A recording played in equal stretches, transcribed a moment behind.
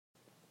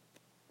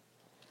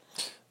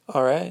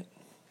All right,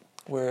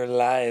 we're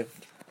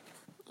live,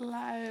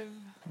 Live.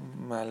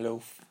 my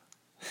loaf.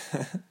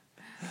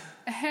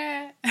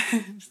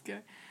 Just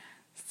kidding.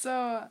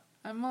 So,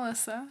 I'm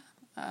Melissa.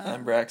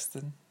 I'm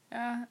Braxton.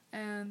 Yeah,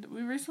 and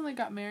we recently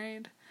got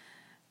married,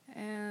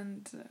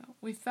 and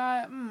we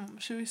thought,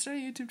 should we start a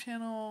YouTube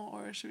channel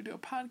or should we do a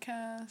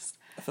podcast?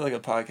 I feel like a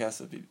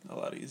podcast would be a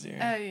lot easier.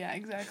 Yeah,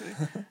 exactly.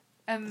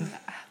 And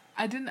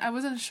I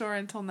wasn't sure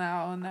until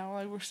now, and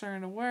now we're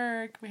starting to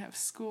work, we have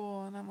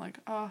school, and I'm like,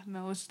 oh,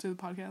 no, let's just do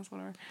the podcast,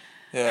 whatever.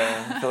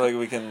 Yeah, I feel like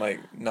we can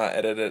not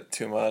edit it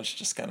too much,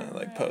 just kind of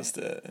Right. post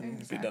it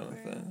and be done with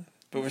Exactly. it.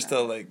 But we're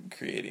still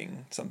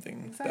creating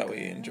something that we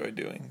Exactly. enjoy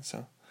doing.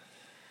 So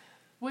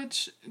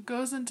Which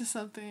goes into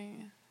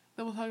something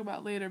that we'll talk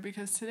about later,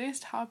 because today's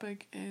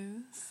topic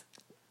is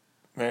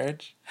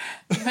marriage.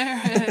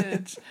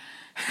 marriage.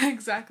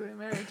 Exactly,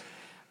 marriage.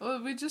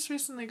 Well, we just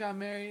recently got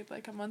married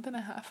like a month and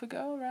a half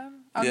ago,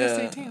 around August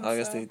 18th.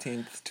 August so-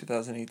 18th,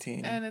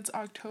 2018. And it's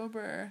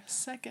October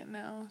 2nd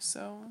now,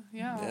 so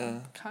Yeah.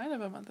 kind of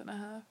a month and a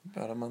half.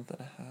 About a month and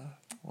a half.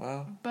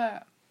 Wow.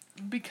 But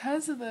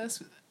because of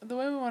this, the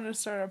way we wanted to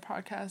start our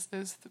podcast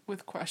is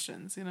with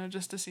questions,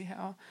 just to see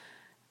how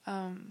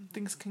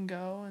things can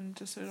go and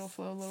just so it'll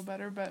flow a little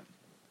better. But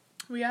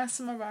we asked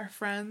some of our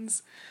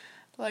friends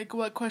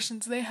what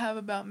questions they have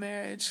about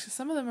marriage.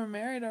 Some of them are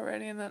married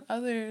already, and then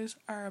others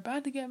are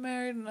about to get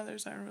married, and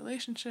others are in a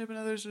relationship, and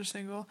others are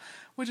single,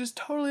 which is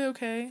totally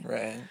okay.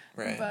 Right.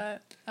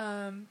 But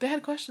they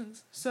had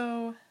questions,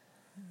 so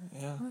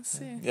Yeah. let's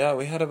see. Yeah,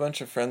 we had a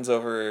bunch of friends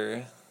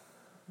over,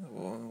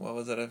 what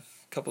was it, a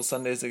couple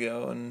Sundays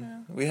ago,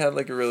 and we had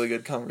a really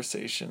good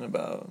conversation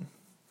about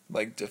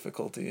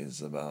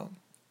difficulties about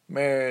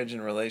marriage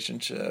and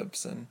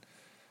relationships and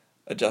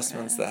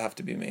adjustments that have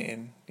to be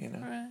made,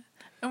 Right.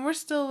 And we're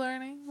still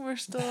learning. We're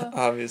still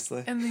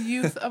Obviously. in the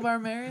youth of our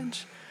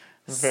marriage.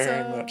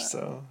 Very much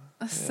so.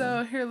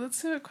 So here,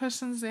 let's see what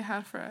questions they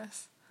had for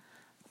us.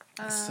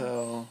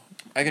 So,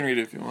 I can read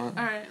it if you want.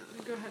 Alright,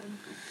 go ahead.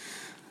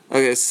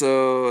 Okay,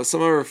 so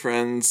some of our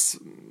friends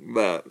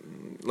that,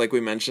 like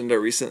we mentioned, are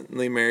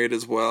recently married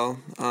as well.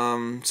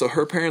 So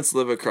her parents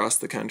live across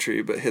the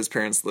country, but his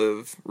parents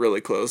live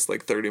really close,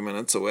 30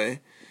 minutes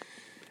away.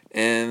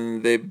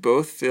 And they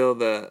both feel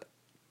that,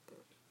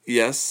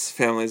 yes,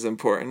 family is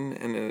important,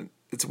 and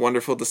it's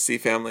wonderful to see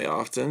family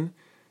often.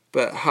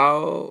 But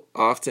how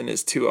often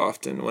is too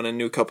often when a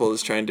new couple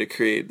is trying to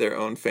create their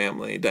own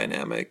family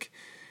dynamic?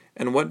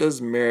 And what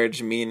does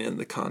marriage mean in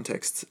the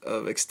context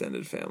of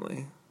extended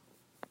family?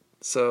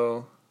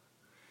 So,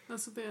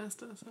 That's what they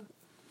asked us.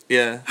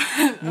 yeah.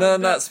 No,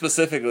 not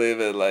specifically,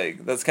 but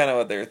that's kind of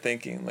what they were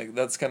thinking.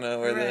 That's kind of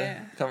where the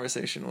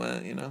conversation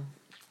went,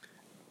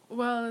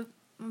 Well,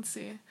 let's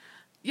see.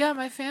 Yeah,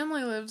 my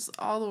family lives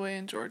all the way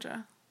in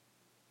Georgia.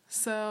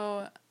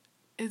 So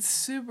it's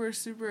super,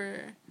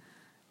 super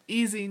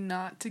easy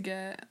not to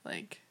get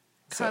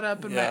caught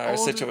up in my our old...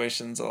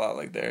 situation's a lot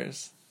like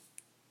theirs.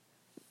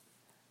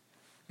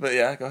 But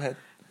yeah, go ahead.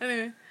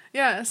 Anyway,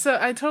 yeah, so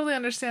I totally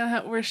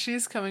understand where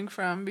she's coming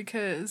from,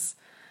 because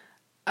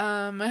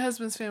my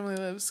husband's family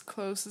lives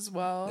close as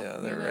well. Yeah,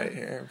 they're right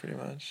here, pretty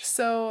much.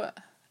 So,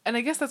 and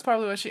I guess that's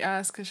probably what she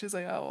asked, because she's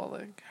like, oh,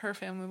 well, her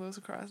family lives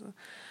across.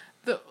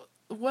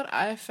 What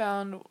I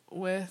found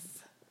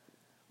with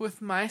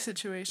my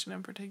situation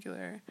in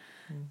particular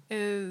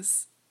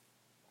is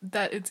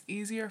that it's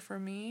easier for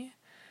me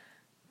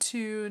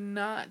to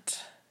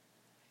not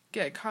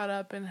get caught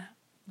up in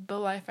the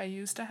life I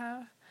used to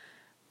have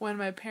when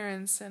my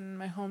parents and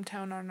my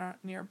hometown are not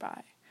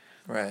nearby.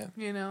 Right.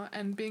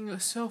 And being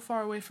so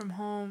far away from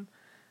home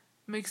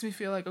makes me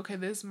feel like, okay,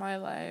 this is my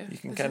life. You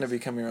can kind of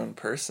become your own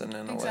person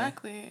in a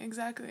way.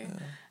 Exactly. Yeah.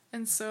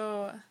 And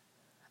so,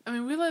 I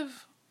mean, we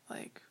live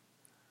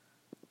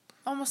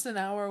almost an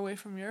hour away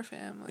from your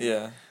family.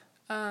 Yeah.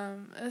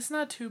 It's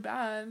not too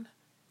bad.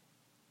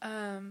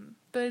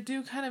 But I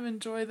do kind of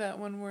enjoy that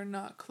when we're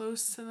not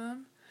close to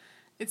them.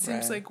 It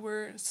seems like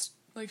we're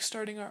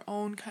starting our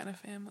own kind of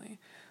family.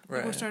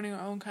 Right. We're starting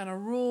our own kind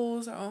of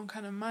rules, our own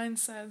kind of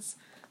mindsets,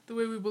 the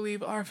way we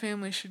believe our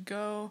family should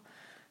go.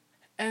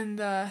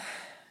 And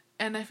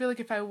I feel like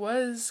if I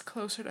was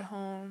closer to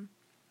home,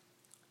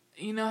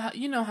 you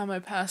know how my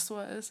past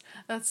was.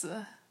 That's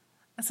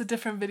a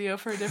different video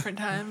for a different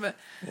time, but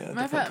yeah,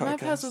 my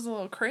past was a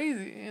little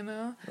crazy,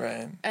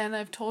 Right. And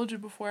I've told you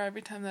before,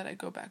 every time that I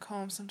go back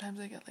home, sometimes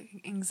I get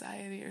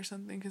anxiety or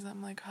something, because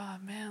I'm like, oh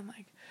man,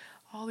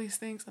 all these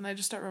things, and I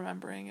just start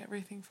remembering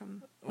everything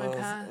from my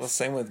past. Well,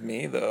 same with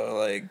me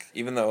though.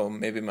 Even though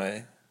maybe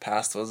my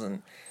past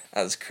wasn't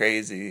as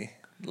crazy,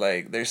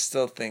 there's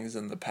still things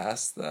in the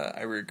past that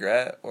I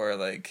regret, or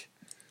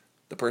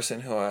the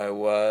person who I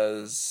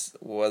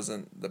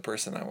wasn't the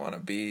person I want to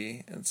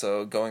be, and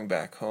so going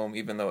back home,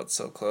 even though it's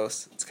so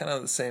close, it's kind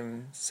of the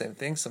same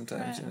thing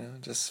sometimes.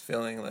 Right. Just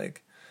feeling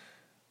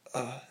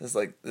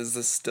is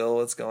this still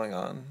what's going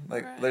on?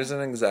 Right. There's an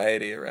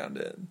anxiety around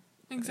it.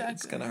 Exactly.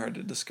 It's kind of hard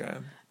to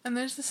describe. And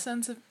there's this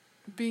sense of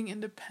being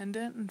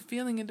independent and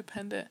feeling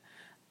independent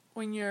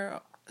when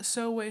you're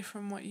so away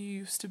from what you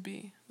used to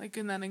be.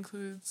 And that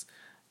includes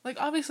like,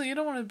 obviously, you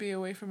don't want to be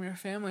away from your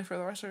family for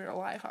the rest of your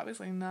life.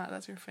 Obviously not.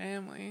 That's your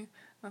family.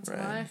 That's Right.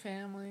 my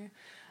family.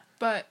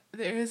 But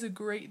there is a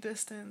great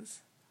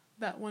distance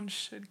that one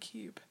should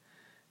keep,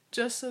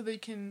 just so they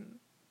can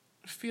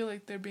feel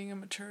like they're being a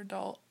mature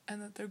adult,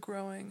 and that they're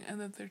growing, and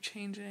that they're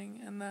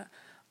changing, and that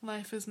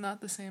life is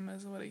not the same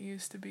as what it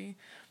used to be.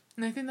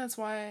 And I think that's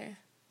why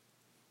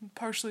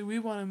partially we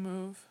want to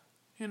move,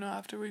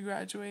 after we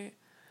graduate,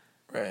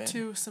 Right.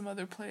 to some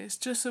other place,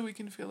 just so we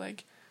can feel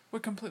like we're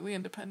completely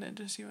independent,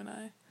 just you and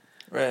I.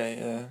 Right,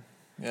 yeah.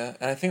 Yeah.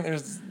 And I think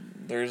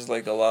there's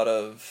like a lot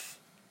of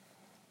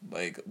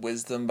like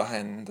wisdom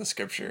behind the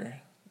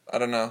scripture. I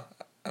don't know.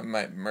 I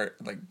might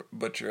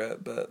butcher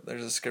it, but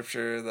there's a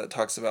scripture that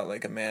talks about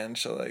like a man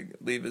shall like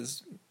leave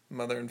his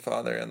mother and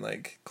father and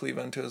like cleave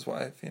unto his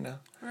wife,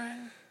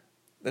 Right.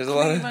 There's a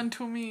lot of... Cleave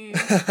unto me.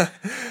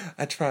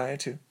 I try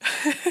to.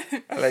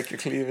 I like your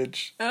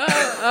cleavage.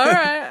 Oh,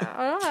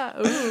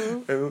 alright.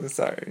 Ooh. Oh,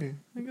 sorry.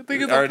 I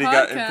think it's already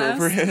podcast. Got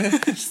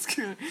inappropriate. Just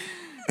kidding.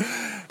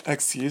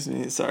 Excuse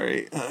me,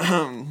 sorry.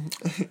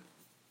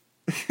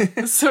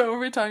 So what were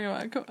we talking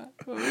about? Come on.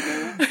 What were we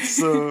talking about?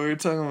 So we're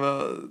talking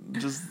about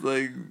just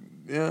like,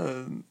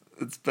 yeah,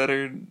 it's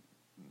better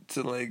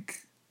to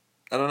like,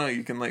 I don't know,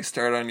 you can like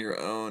start on your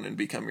own and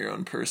become your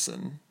own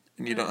person.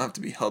 And you don't have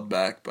to be held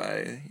back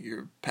by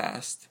your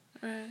past.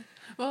 Right.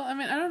 Well, I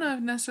mean, I don't know if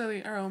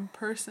necessarily our own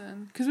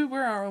person, because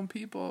we're our own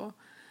people.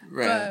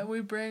 Right. But we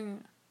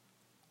bring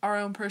our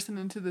own person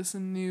into this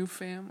new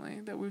family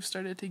that we've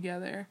started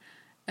together.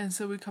 And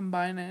so we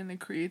combine it and it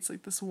creates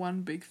like this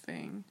one big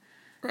thing.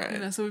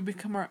 Right. So we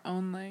become our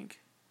own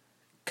like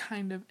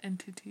kind of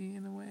entity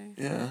in a way.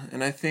 Yeah.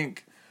 And I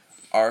think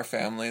our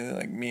family,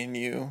 like me and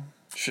you,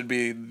 should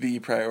be the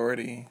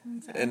priority.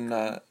 Exactly. And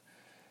not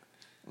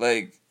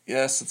like,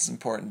 yes, it's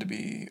important to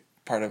be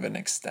part of an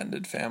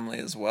extended family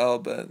as well,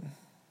 but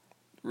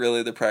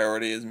really the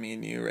priority is me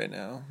and you right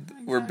now.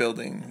 Exactly. We're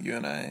building, you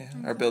and I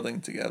are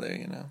building together,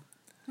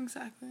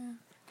 Exactly.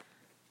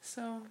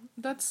 So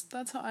that's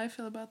how I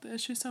feel about the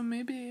issue. So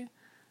maybe,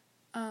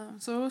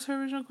 so what was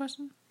her original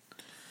question?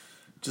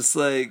 Just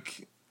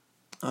like,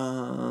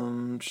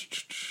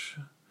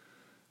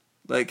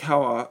 like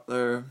how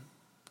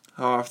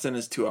often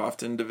is too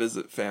often to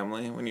visit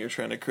family when you're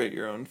trying to create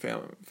your own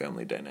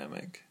family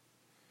dynamic?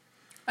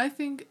 I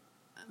think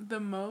the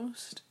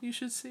most you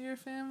should see your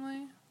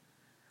family.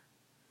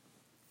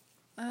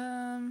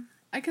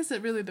 I guess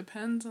it really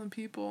depends on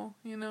people,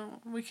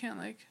 We can't,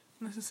 like,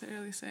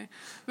 necessarily say.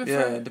 But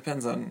it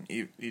depends on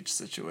each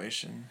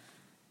situation.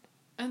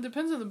 And it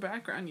depends on the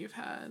background you've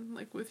had,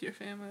 like, with your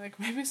family. Like,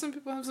 maybe some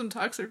people have some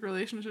toxic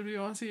relationships. You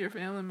want to see your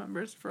family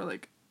members for,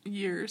 like,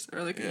 years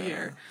or, like, a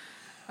year.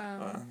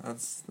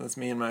 That's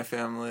me and my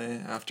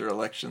family after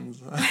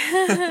elections.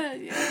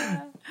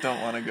 Yeah.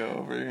 Don't want to go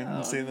over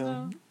and see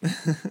them.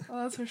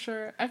 Well, that's for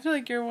sure. I feel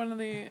like you're one of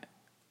the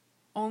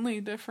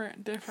only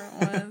different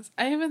ones.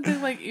 I even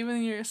think like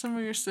even some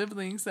of your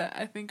siblings that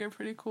I think are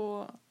pretty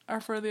cool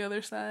are for the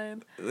other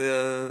side.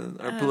 Yeah,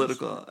 our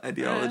political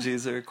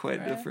ideologies are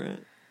quite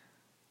different.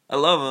 I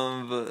love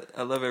them, but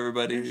I love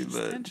everybody.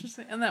 But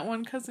interesting. And that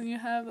one cousin you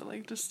have that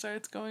like just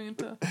starts going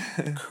into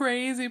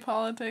crazy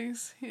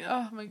politics.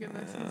 Oh my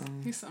goodness,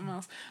 he's something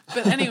else.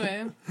 But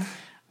anyway,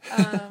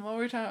 what were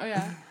we talking? Oh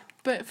yeah.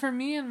 But for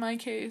me, in my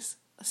case,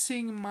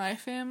 seeing my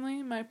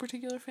family, my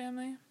particular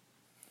family,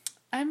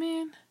 I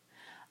mean,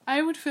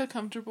 I would feel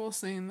comfortable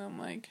seeing them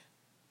like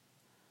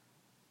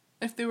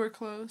if they were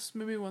close,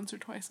 maybe once or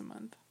twice a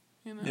month.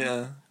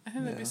 Yeah. I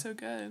think that'd be so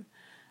good.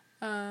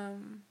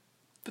 And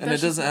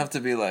it doesn't have to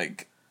be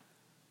like,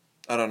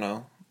 I don't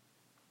know.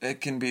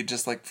 It can be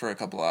just like for a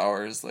couple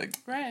hours, like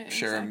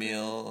share a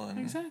meal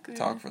and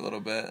talk for a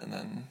little bit and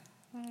then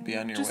be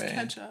on your way. Just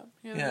catch up.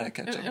 Yeah,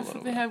 catch up a little bit.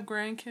 If they have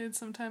grandkids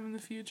sometime in the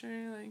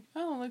future, like,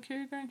 oh, look, here are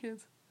your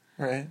grandkids.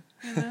 Right.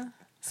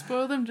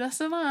 Spoil them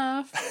just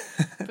enough,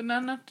 but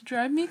not enough to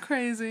drive me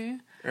crazy.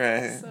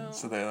 Right.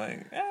 So they're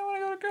like, I want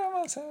to go to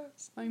grandma's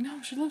house. Like,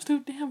 no, she lives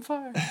too damn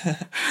far.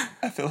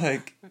 I feel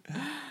like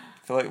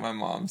my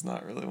mom's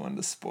not really one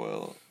to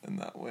spoil in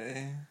that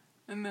way.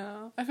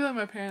 No. I feel like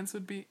my parents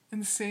would be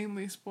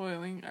insanely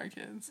spoiling our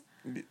kids.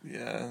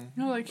 Yeah.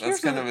 Like,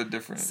 that's kind of a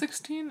different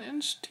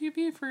 16-inch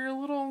TV for your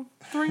little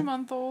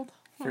 3-month-old.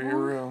 For your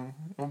room.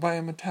 We'll buy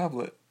him a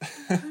tablet.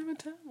 Buy him a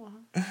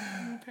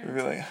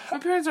tablet. My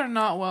parents are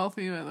not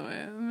wealthy, by the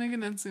way. They're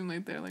making it seem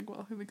like they're like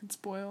wealthy, they can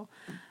spoil.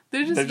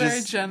 They're just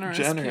very generous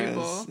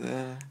people.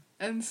 Yeah.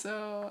 And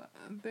so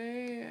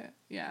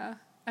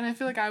and I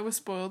feel like I was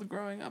spoiled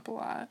growing up a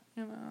lot,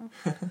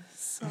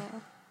 So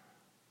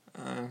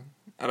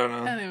I don't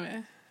know.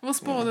 Anyway, we'll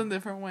spoiled in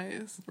different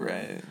ways.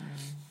 Right.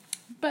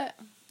 But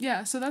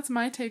yeah, so that's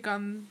my take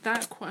on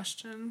that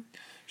question.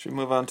 Should we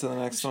move on to the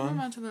next one? Move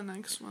on to the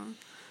next one.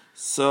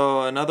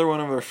 So another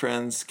one of our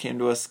friends came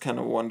to us kind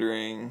of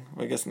wondering,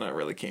 I guess not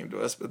really came to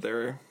us, but they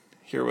were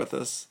here with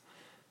us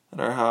at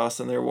our house,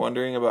 and they're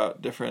wondering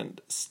about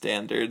different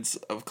standards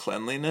of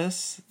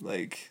cleanliness.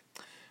 Like,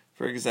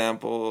 for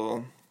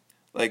example,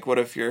 like what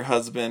if your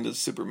husband is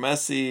super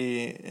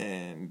messy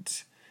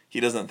and he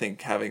doesn't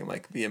think having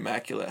like the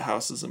immaculate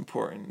house is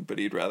important, but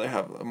he'd rather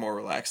have a more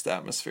relaxed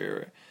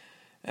atmosphere.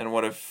 And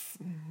what if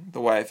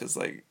the wife is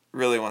like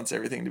really wants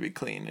everything to be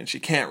clean and she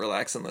can't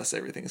relax unless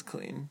everything's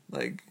clean?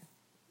 Like,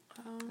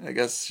 I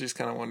guess she's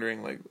kind of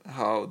wondering like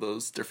how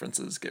those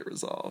differences get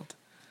resolved,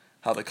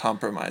 how the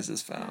compromise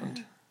is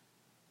found.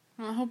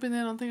 Well, I'm hoping they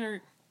don't think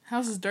our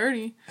house is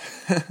dirty.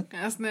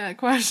 Asking that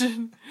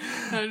question.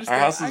 No, Our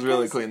house is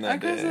really clean that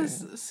day. Our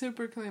house is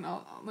super clean,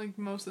 like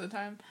most of the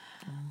time.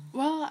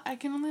 Well, I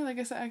can only, like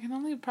I said, I can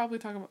only probably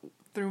talk about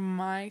through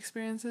my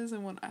experiences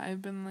and what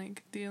I've been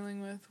like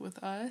dealing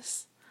with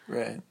us.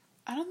 Right.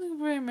 I don't think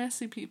we're very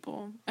messy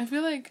people. I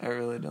feel like I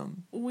really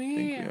don't think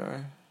we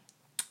are.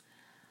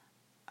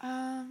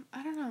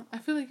 I don't know. I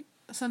feel like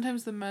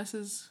sometimes the mess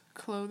is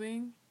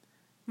clothing,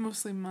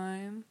 mostly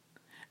mine.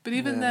 But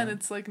even then,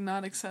 it's like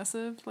not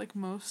excessive, like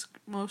most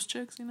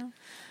chicks, you know.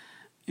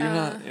 You're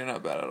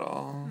not bad at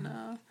all.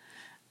 No,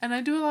 and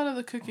I do a lot of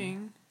the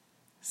cooking,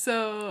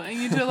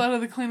 and you do a lot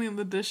of the cleaning of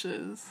the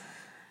dishes.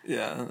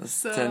 Yeah,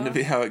 that's tend to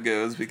be how it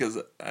goes because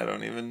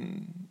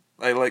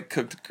I like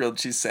cooked grilled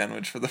cheese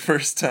sandwich for the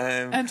first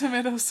time. And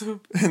tomato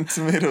soup. And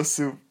tomato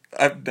soup.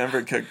 I've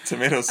never cooked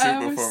tomato soup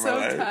before in my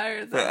life.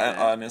 Tired but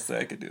honestly,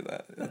 I could do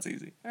that. That's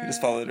easy. Right. You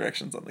just follow the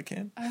directions on the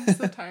can. I was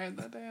so tired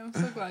that day. I'm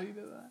so glad you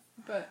did that.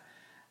 But,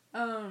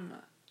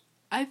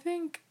 I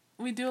think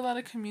we do a lot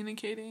of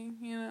communicating,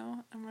 you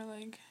know, and we're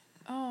like,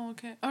 oh,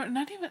 okay. Or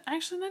not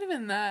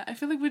even that. I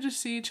feel like we just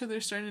see each other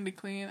starting to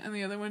clean and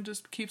the other one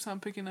just keeps on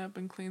picking up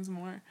and cleans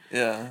more.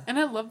 Yeah. And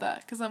I love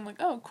that because I'm like,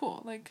 oh,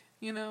 cool. Like,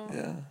 you know,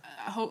 yeah.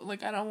 I hope,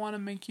 like, I don't want to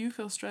make you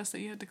feel stressed that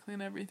you had to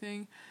clean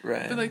everything.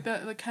 Right. But, like,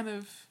 that, like, kind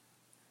of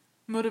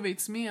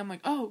motivates me. I'm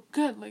like, oh,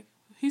 good. Like,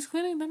 he's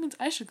cleaning. That means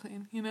I should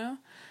clean, you know?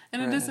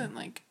 And it doesn't,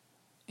 like,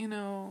 you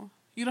know,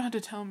 you don't have to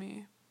tell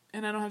me.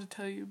 And I don't have to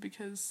tell you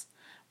because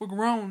we're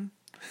grown.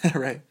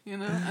 Right. You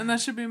know? And that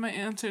should be my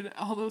answer to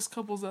all those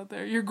couples out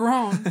there. You're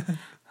grown.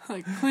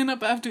 Like, clean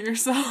up after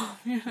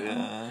yourself, you know?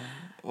 Yeah.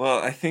 Well,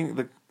 I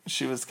think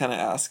she was kind of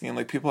asking,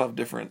 like, people have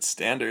different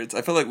standards.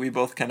 I feel like we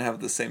both kind of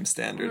have the same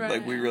standard. Right.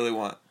 Like, we really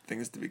want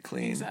things to be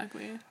clean.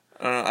 Exactly.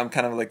 I don't know, I'm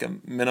kind of like a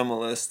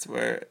minimalist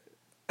where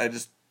I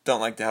just don't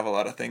like to have a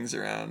lot of things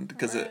around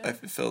because it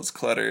feels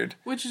cluttered.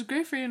 Which is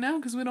great for you now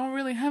because we don't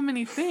really have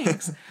many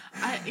things.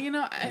 I think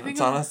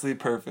it's honestly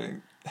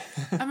perfect.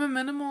 I'm a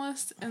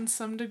minimalist in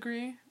some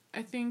degree.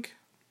 I think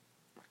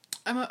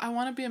I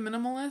want to be a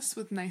minimalist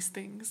with nice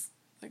things.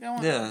 Like, I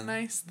want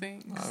nice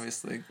things.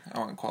 Obviously, I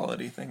want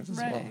quality things as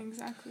well. Right,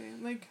 exactly.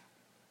 Like,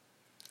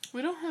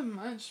 we don't have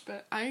much,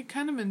 but I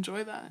kind of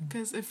enjoy that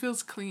because it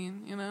feels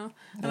clean, you know?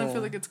 I don't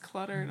feel like it's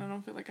cluttered. I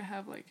don't feel like I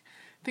have, like,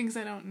 things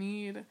I don't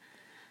need.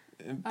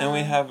 And we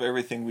have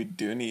everything we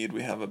do need.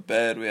 We have a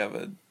bed, we have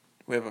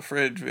a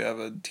fridge, we have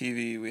a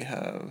TV, we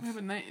have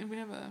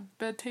a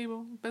bedside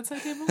table.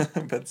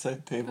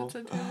 Bedside table.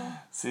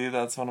 See,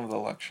 that's one of the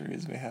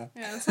luxuries we have.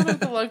 Yeah, it's one of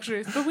the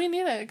luxuries, but we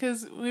need it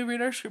because we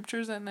read our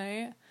scriptures at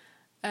night,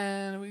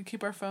 and we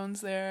keep our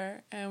phones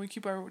there, and we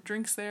keep our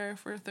drinks there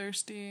if we're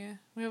thirsty.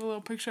 We have a little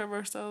picture of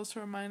ourselves to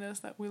remind us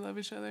that we love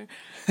each other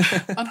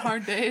on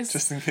hard days,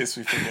 just in case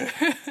we forget.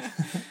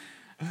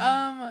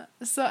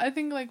 So I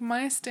think, like,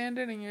 my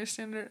standard and your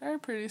standard are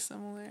pretty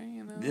similar,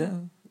 you know? Yeah,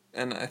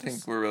 and I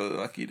think we're really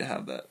lucky to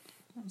have that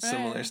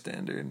similar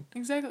standard.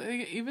 Exactly.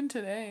 Like, even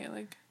today,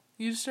 like,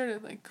 you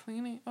started, like,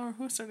 cleaning, or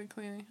who started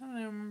cleaning? I don't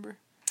even remember.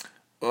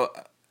 Well,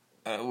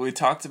 we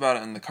talked about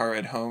it in the car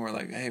ride home. We're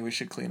like, hey, we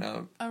should clean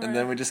up. Right. And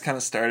then we just kind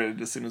of started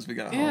as soon as we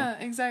got home. Yeah,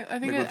 exactly. I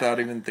think without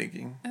even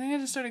thinking. I think I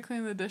just started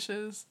cleaning the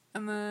dishes,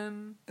 and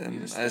then...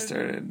 And I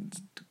started...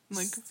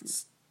 Like...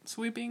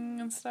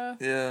 sweeping and stuff.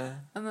 Yeah.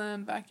 And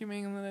then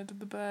vacuuming, and then I did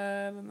the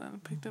bed, and then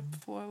picked up the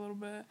floor a little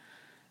bit.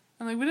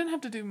 And, like, we didn't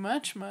have to do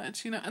much,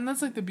 you know, and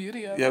that's, like, the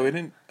beauty of it. Yeah, we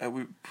didn't,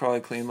 we probably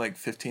cleaned, like,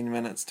 15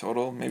 minutes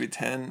total, maybe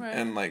 10, right.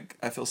 And, like,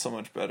 I feel so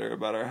much better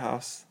about our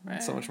house. Right.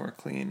 It's so much more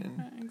clean. And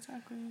right,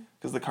 exactly.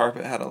 Because the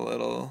carpet had a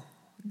little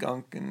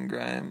gunk and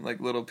grime, like,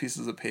 little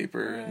pieces of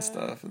paper and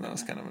stuff, and that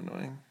was kind of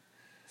annoying.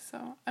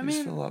 So, I mean...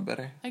 just feel a lot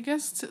better. I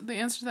guess the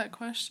answer to that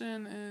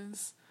question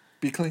is...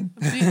 Be clean.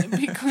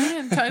 Be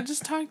clean.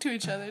 Just talk to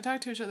each other.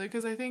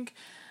 Because I think,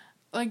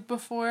 like,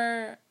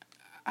 before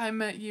I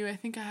met you, I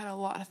think I had a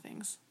lot of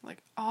things. Like,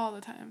 all the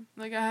time.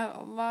 Like, I had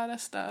a lot of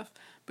stuff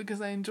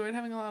because I enjoyed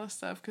having a lot of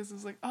stuff because it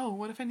was like, oh,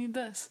 what if I need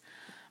this?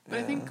 But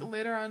I think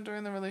later on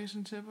during the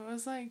relationship, I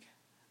was like,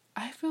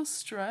 I feel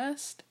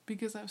stressed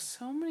because I have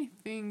so many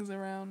things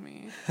around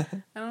me.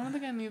 And I don't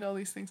think I need all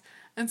these things.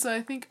 And so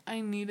I think I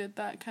needed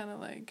that kind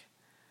of, like,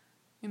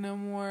 you know,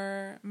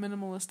 more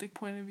minimalistic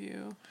point of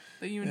view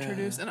that you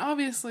introduced. And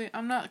obviously,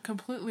 I'm not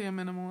completely a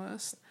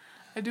minimalist.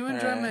 I do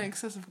enjoy my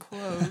excessive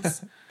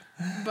clothes,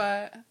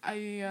 but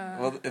I...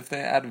 Well, if they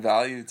add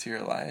value to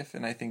your life,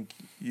 and I think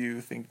you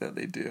think that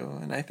they do,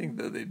 and I think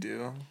that they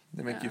do,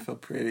 they make you feel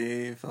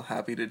pretty, feel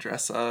happy to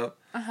dress up,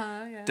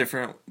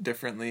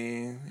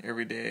 differently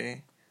every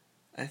day.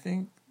 I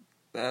think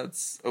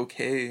that's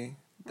okay,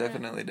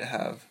 definitely, to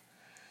have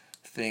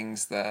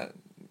things that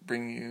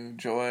bring you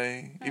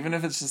joy, even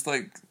if it's just,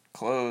 like,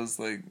 clothes.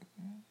 Like,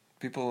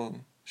 people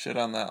shit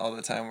on that all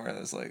the time, where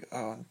it's like,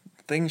 oh,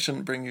 things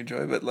shouldn't bring you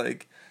joy, but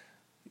like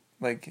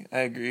I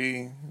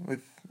agree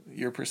with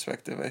your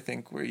perspective. I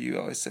think where you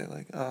always say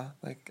like, oh,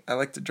 like I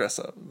like to dress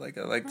up, like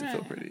I like to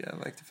feel pretty, I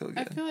like to feel good.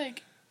 I feel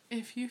like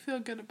if you feel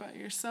good about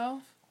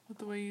yourself, with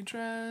the way you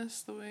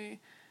dress, the way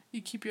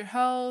you keep your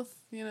health,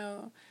 you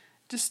know,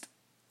 just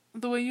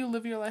the way you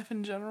live your life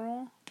in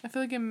general, I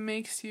feel like it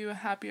makes you a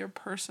happier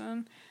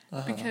person,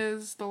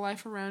 because the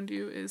life around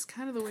you is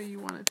kind of the way you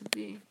want it to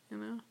be, you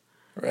know?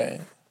 Right.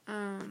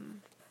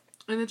 And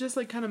it just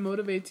like kind of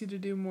motivates you to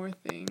do more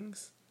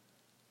things,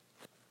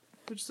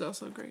 which is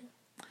also great.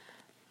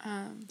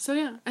 So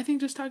yeah, I think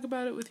just talk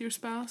about it with your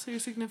spouse or your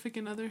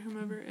significant other,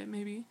 whomever it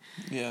may be.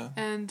 Yeah.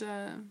 And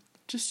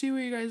just see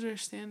where you guys are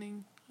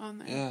standing on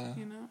there. Yeah.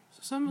 You know,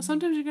 so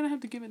sometimes you're gonna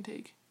have to give and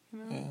take. You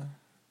know. Yeah.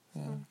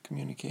 Yeah. So.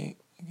 Communicate,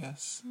 I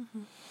guess.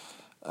 Mm-hmm.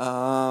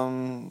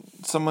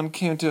 Someone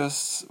came to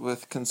us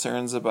with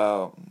concerns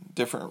about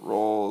different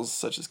roles,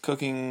 such as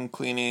cooking,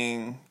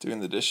 cleaning,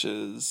 doing the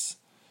dishes.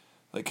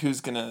 Like,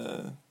 who's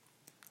gonna,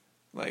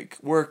 like,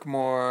 work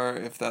more,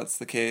 if that's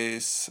the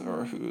case,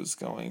 or who's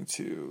going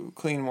to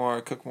clean more,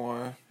 cook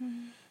more.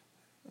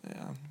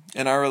 Yeah.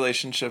 In our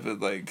relationship,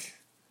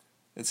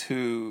 it's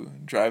who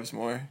drives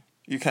more.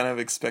 You kind of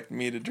expect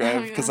me to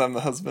drive because I'm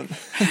the husband.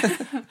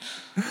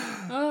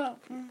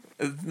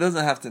 It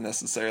doesn't have to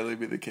necessarily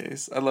be the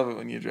case. I love it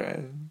when you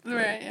drive.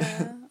 Right,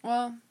 yeah.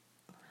 Well,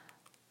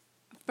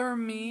 for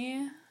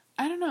me,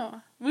 I don't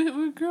know.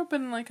 We grew up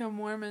in, like, a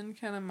Mormon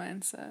kind of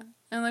mindset.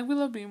 And, like, we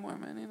love being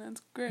Mormon, you know,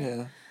 it's great.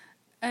 Yeah.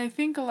 I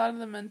think a lot of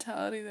the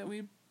mentality that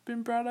we've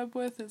been brought up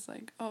with is,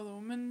 like, oh, the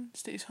woman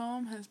stays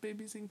home, has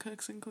babies, and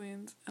cooks and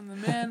cleans. And the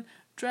man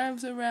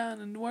drives around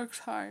and works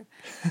hard.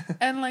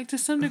 And, like, to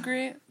some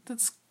degree,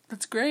 that's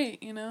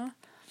great, you know?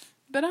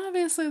 But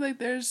obviously, like,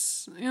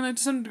 there's, you know,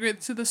 to some degree,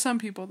 to some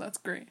people, that's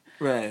great.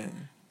 Right.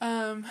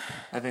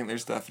 I think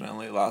there's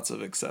definitely lots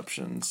of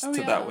exceptions to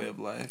that way of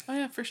life. Oh,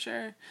 yeah, for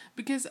sure.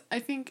 Because I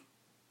think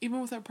even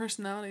with our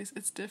personalities,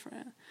 it's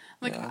different.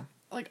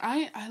 Like,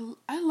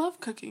 I love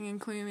cooking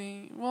and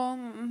cleaning. Well,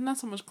 not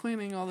so much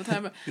cleaning all the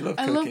time, but you love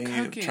I cooking, love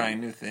cooking.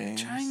 Trying new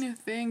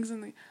things.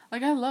 And,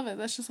 like, I love it.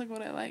 That's just, like,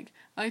 what I like.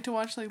 I like to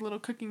watch, like, little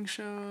cooking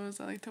shows.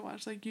 I like to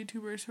watch, like,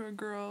 YouTubers who are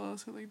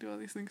girls who, like, do all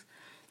these things.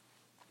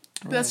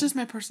 But that's just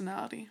my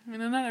personality. I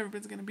mean, not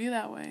everybody's going to be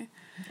that way.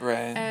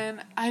 Right.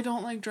 And I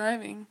don't like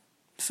driving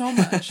so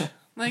much.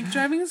 Like,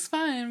 driving is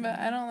fine, but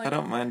I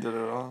don't mind it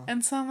at all.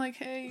 And so I'm like,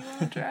 hey, you want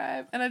to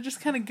drive? And I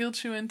just kind of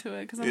guilt you into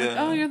it, because I'm like,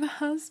 oh, you're the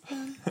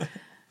husband.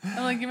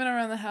 And, like, even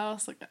around the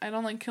house, like, I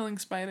don't like killing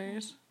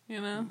spiders,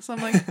 you know? So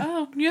I'm like,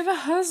 oh, you're the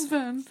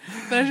husband.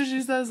 But I just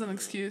use that as an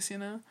excuse, you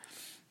know?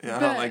 Yeah, I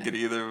don't like it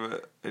either,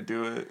 but I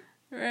do it.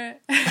 Right.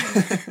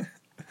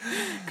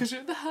 Because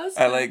you're the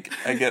husband.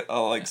 I get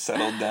all, like,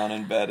 settled down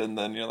in bed, and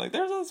then you're like,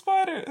 there's a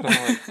spider. And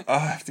I'm like, oh, I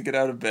have to get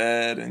out of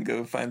bed and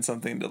go find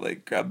something to,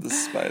 like, grab the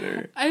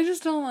spider. I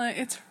just don't like,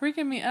 it's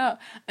freaking me out.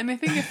 And I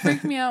think it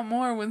freaked me out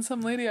more when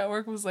some lady at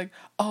work was like,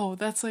 oh,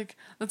 that's a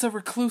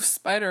recluse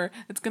spider.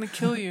 It's going to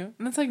kill you.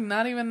 And it's, like,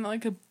 not even,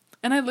 like, a...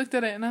 And I looked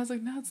at it, and I was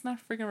like, no, it's not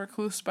a freaking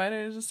recluse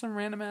spider. It's just some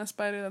random-ass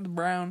spider that's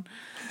brown.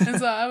 And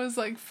so I was,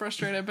 like,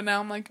 frustrated, but now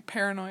I'm, like,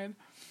 paranoid.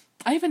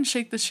 I even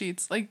shake the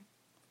sheets, like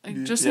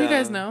just so you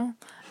guys know,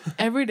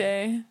 every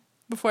day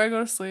before I go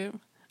to sleep,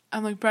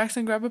 I'm like,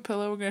 Braxton, grab a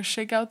pillow. We're gonna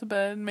shake out the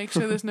bed and make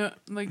sure there's no,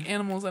 like,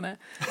 animals in it.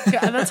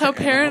 Yeah, that's how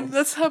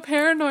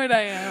paranoid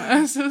I am.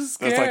 I'm so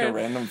scared. That's like a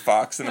random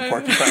fox and a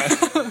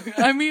porcupine.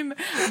 I mean,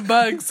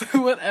 bugs,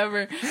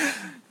 whatever.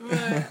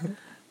 But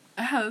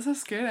that's how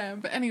scared I am.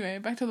 But anyway,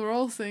 back to the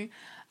roles thing.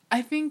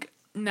 I think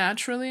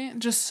naturally,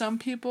 just some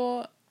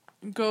people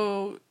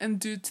go and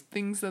do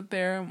things that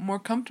they're more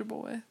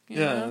comfortable with. You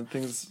know?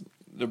 Things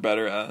they're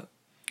better at.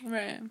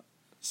 Right.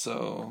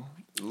 So,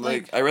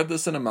 like, I read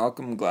this in a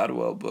Malcolm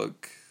Gladwell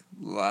book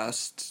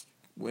last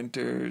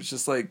winter. It's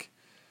just, like,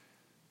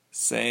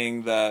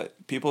 saying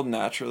that people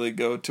naturally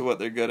go to what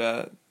they're good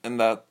at, and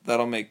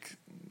that'll make,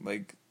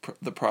 like,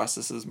 the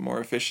processes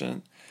more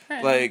efficient.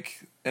 Right.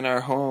 Like, in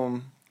our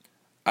home,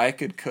 I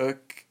could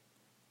cook,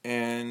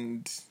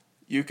 and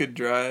you could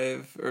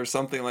drive, or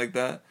something like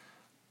that,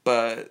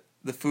 but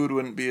the food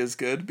wouldn't be as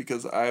good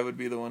because I would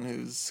be the one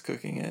who's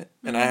cooking it.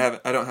 And I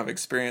don't have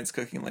experience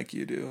cooking like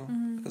you do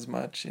as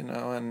much, you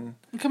know, and...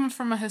 I'm coming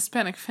from a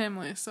Hispanic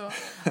family, so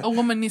a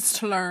woman needs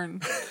to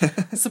learn.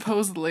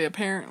 Supposedly,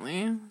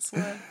 apparently. That's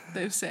what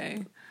they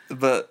say.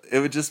 But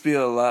it would just be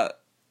a lot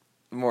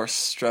more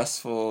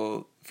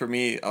stressful for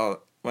me.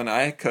 When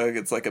I cook,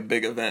 it's like a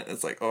big event.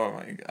 It's like, oh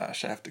my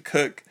gosh, I have to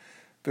cook.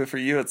 But for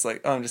you, it's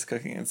like, oh, I'm just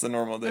cooking. It's a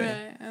normal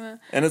day. Right,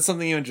 and it's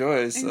something you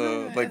enjoy,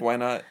 so, like, why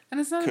not, and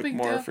it's not cook a big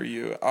more deal. For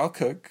you? I'll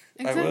cook.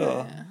 Exactly. I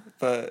will.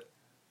 But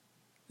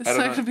it's not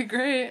going to be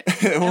great.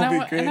 It won't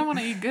be great. And I want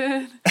to eat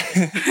good.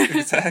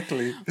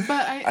 Exactly.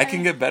 But I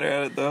can get better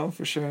at it, though,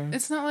 for sure.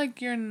 It's not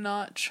like you're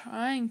not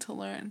trying to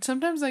learn.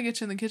 Sometimes I get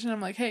you in the kitchen,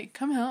 I'm like, hey,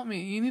 come help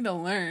me. You need to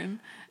learn.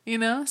 You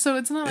know? So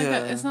it's not like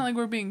Yeah. it's not like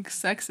we're being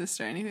sexist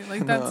or anything.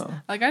 Like that's No.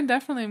 like I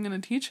definitely am gonna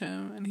teach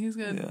him and he's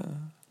gonna Yeah.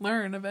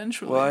 learn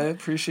eventually. Well, I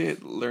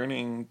appreciate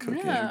learning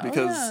cooking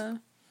because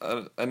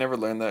I never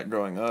learned that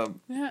growing up.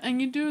 Yeah,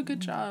 and you do a good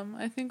job.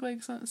 I think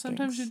like sometimes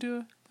Thanks. you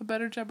do a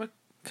better job of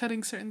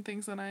cutting certain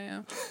things than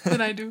I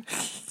do.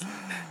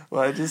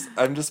 Well,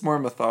 I'm just more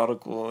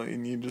methodical,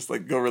 and you just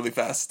like go really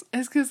fast.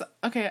 It's because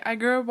okay, I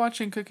grew up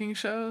watching cooking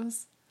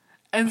shows.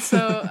 And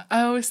so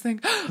I always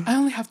think, oh, I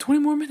only have 20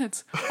 more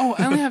minutes. Oh,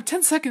 I only have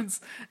 10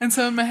 seconds. And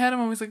so in my head, I'm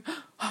always like,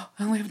 oh,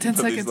 I only have 10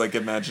 seconds. These like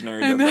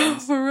imaginary I know,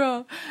 deadlines. for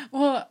real.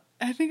 Well,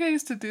 I think I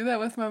used to do that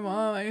with my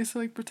mom. I used to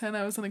like pretend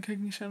I was on a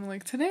cooking show. And I'm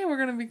like, today we're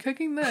going to be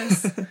cooking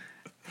this.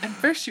 And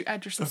first you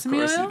add your sesame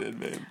oil. Of course you did,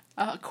 babe.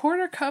 A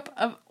quarter cup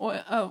of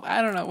oil. Oh,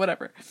 I don't know,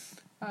 whatever.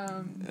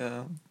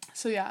 Yeah.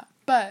 So yeah,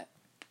 but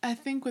I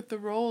think with the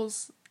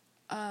roles,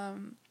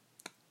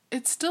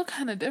 it's still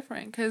kind of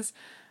different because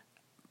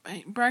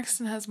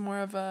Braxton has more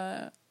of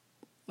a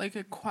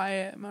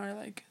quiet, more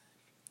like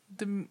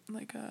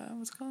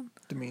what's it called?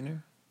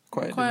 Demeanor?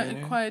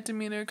 Quiet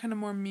demeanor, kind of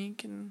more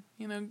meek and,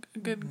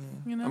 good,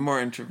 I'm more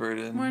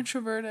introverted. More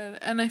introverted.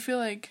 And I feel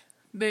like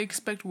they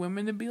expect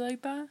women to be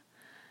like that.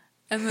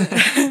 And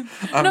then,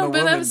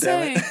 I'm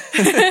saying,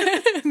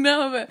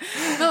 no, but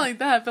not like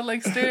that, but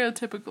like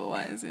stereotypical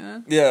wise,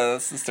 Yeah,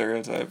 that's the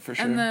stereotype for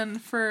sure. And then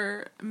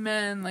for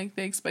men, like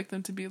they expect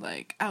them to be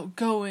like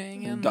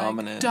outgoing and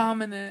dominant. Like,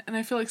 dominant. And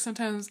I feel like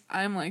sometimes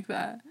I'm like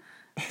that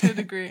to a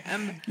degree.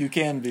 And you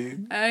can be.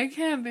 I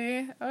can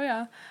be. Oh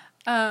yeah.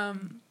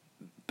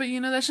 But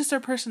that's just our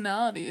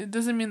personality. It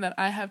doesn't mean that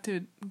I have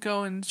to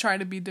go and try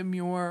to be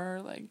demure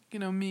or like,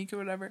 meek or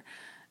whatever.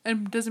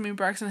 It doesn't mean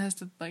Braxton has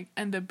to like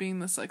end up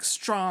being this like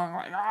strong,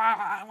 like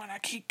I want to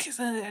kick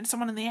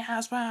someone in the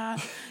ass.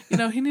 He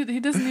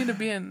doesn't need to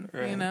be in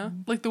right.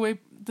 like the way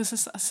this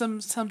is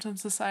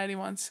sometimes society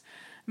wants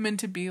men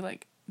to be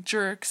like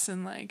jerks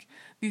and like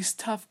these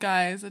tough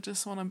guys that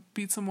just want to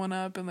beat someone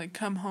up and like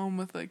come home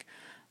with like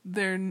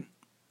their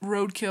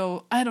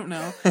roadkill. I don't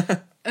know,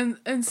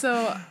 and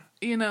so.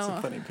 It's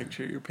a funny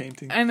picture you're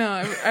painting. I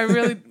know.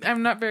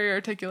 I'm not very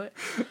articulate.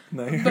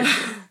 No,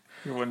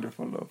 you're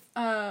wonderful,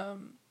 love.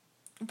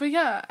 But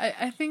yeah,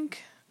 I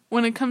think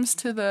when it comes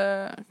to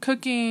the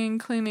cooking,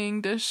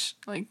 cleaning dishes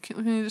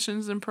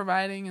and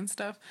providing and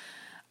stuff,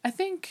 I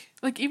think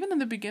like even in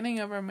the beginning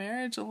of our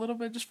marriage, a little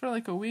bit, just for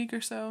like a week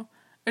or so,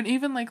 and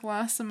even like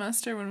last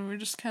semester when we were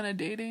just kind of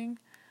dating,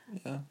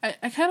 yeah,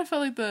 I kind of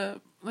felt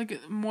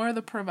like more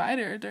the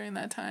provider during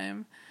that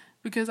time.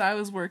 Because I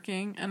was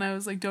working and I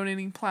was like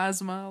donating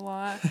plasma a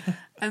lot,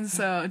 and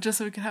so just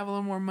so we could have a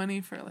little more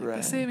money for like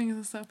the savings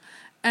and stuff,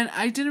 and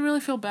I didn't really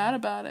feel bad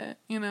about it,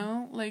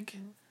 like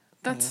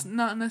that's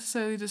not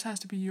necessarily just has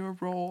to be your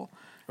role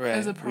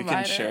as a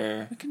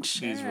provider. We can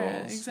share these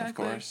roles,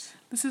 exactly. Of course.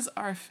 This is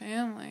our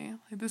family.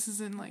 Like this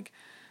isn't like,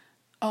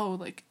 oh,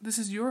 like this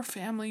is your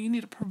family. You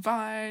need to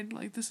provide.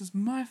 Like this is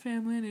my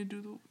family. I need to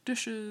do the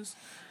dishes.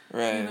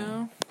 Right.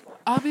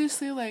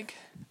 Obviously, like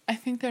I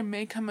think there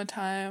may come a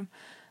time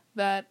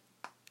that,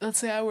 let's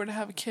say I were to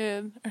have a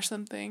kid or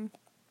something,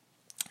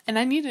 and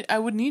I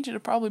would need you to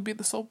probably be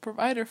the sole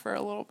provider for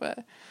a little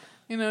bit,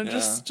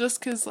 just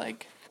because,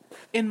 like,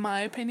 in my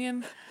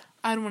opinion,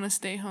 I'd want to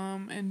stay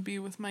home and be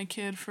with my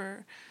kid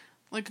for,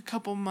 like, a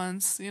couple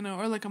months,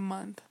 or, like, a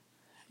month,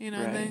 and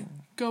then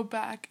go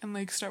back and,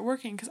 like, start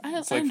working, because I enjoy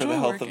working. It's, like, for the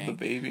health of the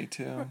baby,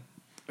 too.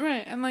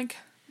 Right, and, like,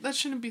 that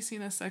shouldn't be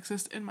seen as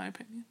sexist, in my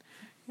opinion,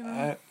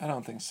 I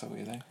don't think so,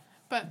 either.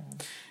 But,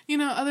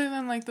 other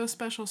than, like, those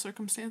special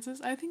circumstances,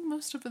 I think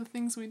most of the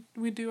things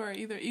we do are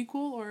either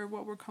equal or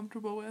what we're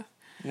comfortable with.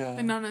 Yeah.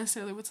 And not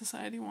necessarily what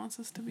society wants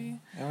us to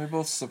be. And we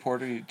both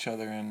support each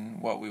other in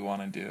what we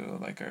want to do,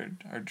 like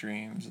our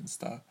dreams and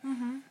stuff.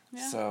 Mm-hmm.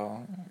 Yeah.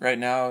 So, right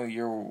now,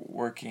 you're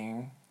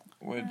working,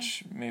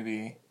 which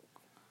maybe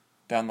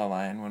down the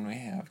line when we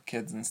have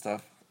kids and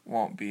stuff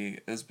won't be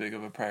as big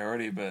of a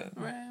priority, but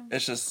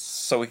it's just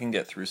so we can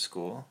get through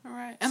school.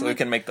 Right. And so we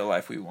can make the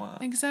life we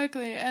want.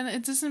 Exactly. And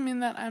it doesn't mean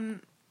that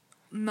I'm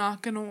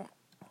not going to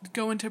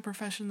go into a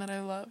profession that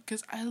I love,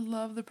 because I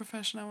love the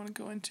profession I want to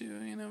go into,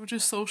 which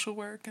is social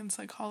work and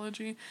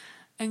psychology.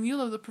 And you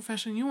love the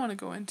profession you want to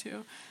go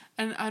into.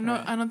 And I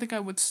don't think I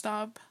would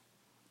stop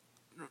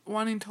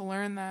wanting to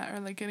learn that or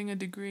like getting a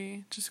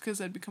degree just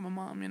because I'd become a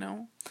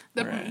mom,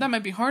 that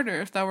might be harder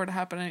if that were to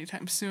happen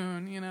anytime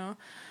soon,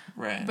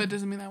 Right. But it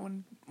doesn't mean I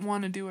wouldn't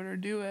want to do it or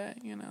do it.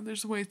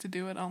 There's ways to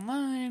do it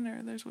online,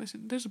 or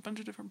there's a bunch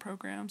of different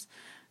programs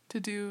to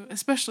do,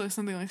 especially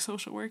something like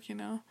social work.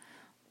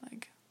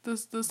 Like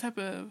those type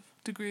of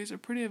degrees are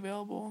pretty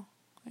available,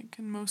 like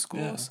in most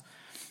schools.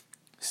 Yeah.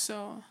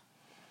 So,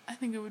 I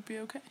think it would be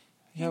okay.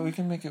 Yeah, we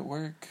can make it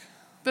work.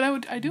 But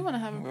I do want to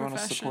have a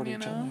profession.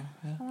 Yeah.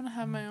 I want to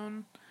have my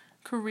own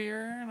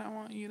career, and I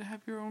want you to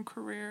have your own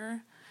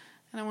career,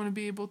 and I want to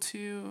be able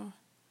to.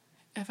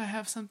 If I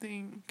have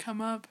something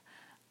come up,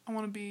 I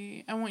want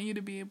you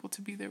to be able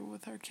to be there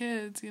with our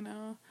kids,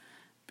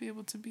 be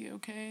able to be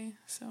okay,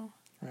 so.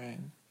 Right.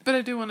 But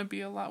I do want to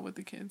be a lot with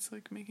the kids,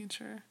 like making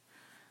sure,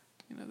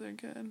 they're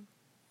good.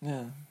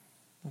 Yeah.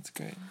 That's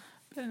great.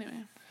 But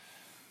anyway,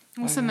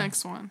 what's the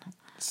next one?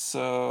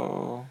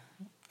 So,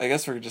 I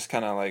guess we're just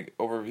kind of like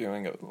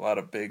overviewing a lot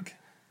of big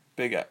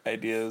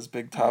ideas,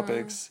 big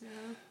topics.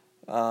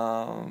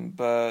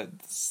 But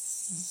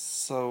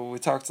so we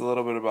talked a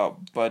little bit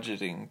about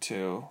budgeting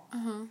too.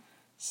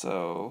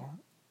 So,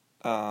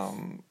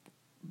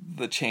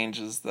 the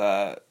changes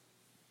that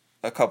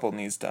a couple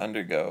needs to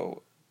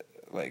undergo,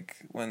 like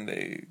when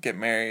they get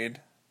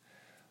married,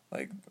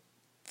 like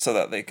so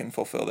that they can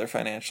fulfill their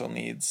financial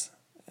needs.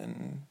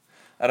 And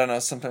I don't know,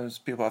 sometimes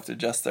people have to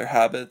adjust their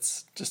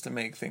habits just to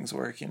make things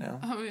work, you know?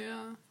 Oh,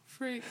 yeah.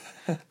 Freak.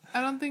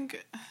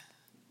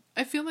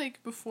 I feel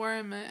like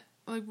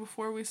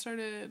before we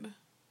started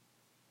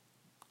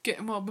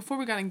before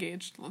we got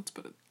engaged, let's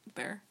put it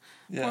there.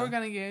 Before we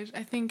got engaged,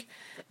 I think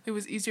it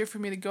was easier for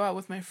me to go out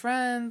with my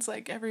friends,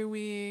 like, every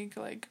week,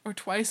 like, or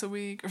twice a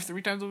week, or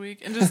 3 times a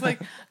week, and just, like,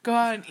 go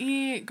out and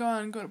eat,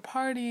 go to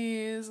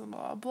parties, and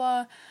blah, blah,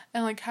 blah,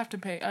 and, like,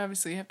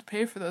 obviously you have to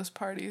pay for those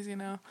parties, you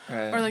know?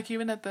 Right. Or, like,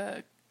 even at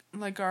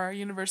our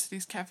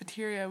university's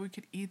cafeteria, we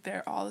could eat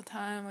there all the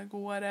time, like,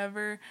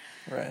 whatever.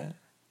 Right.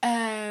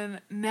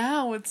 And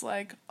now it's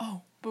like,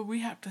 oh, but we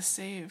have to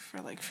save for,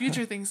 like,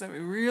 future things that we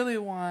really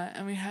want,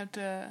 and we have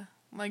to,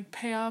 like,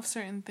 pay off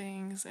certain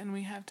things, and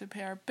we have to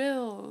pay our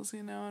bills,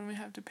 you know, and we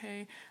have to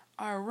pay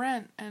our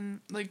rent,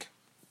 and, like,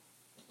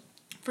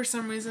 for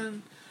some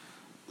reason,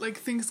 like,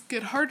 things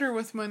get harder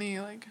with money,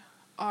 like,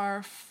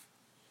 our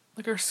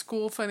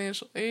school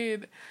financial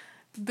aid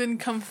didn't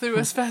come through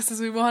as fast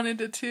as we wanted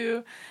it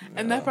to,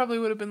 and that probably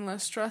would have been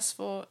less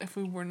stressful if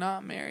we were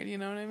not married, you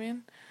know what I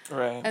mean?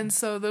 Right. And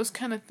so those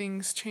kind of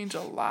things change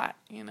a lot,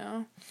 you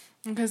know?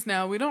 Because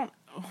now we don't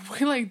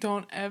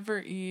ever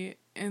eat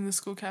in the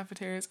school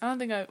cafeterias. I don't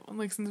think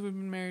since we've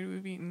been married,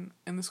 we've eaten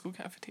in the school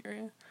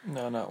cafeteria.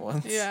 No, not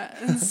once. Yeah,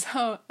 and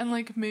so, and,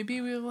 like, maybe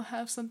we will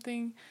have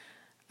something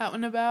out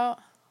and about,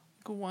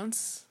 like,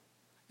 once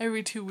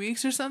every 2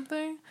 weeks or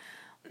something.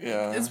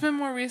 Yeah. It's been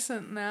more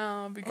recent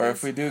now because or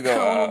if we do go a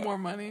little out, more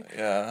money.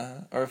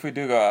 Yeah. Or if we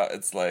do go out,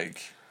 it's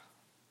like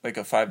a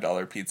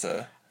 $5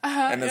 pizza.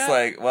 And it's yeah.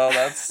 like, well,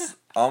 that's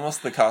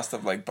almost the cost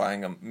of, like,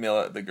 buying a meal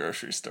at the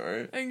grocery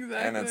store. Exactly.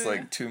 And it's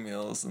like 2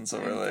 meals, and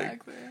so we're like,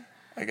 Exactly.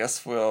 I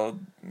guess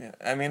we'll,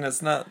 I mean,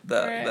 it's not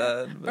that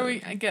bad. But... Or we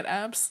get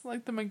apps,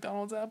 like the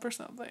McDonald's app or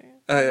something.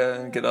 Oh,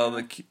 yeah, and get all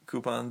the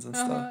coupons and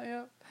stuff.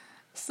 Yep.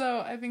 So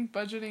I think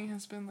budgeting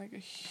has been, like, a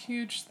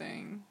huge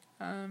thing.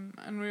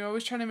 And we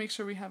always try to make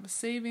sure we have a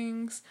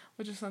savings,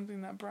 which is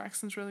something that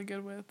Braxton's really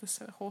good with, this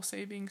whole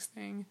savings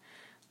thing.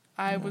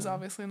 I was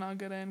obviously not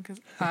good in, because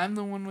I'm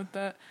the one with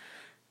that.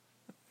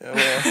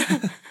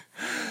 Yeah,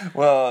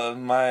 well, I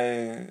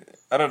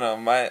don't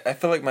know, I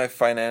feel like my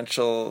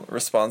financial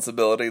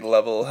responsibility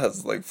level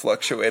has, like,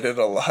 fluctuated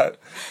a lot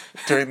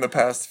during the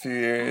past few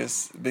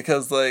years,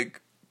 because,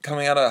 like,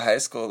 coming out of high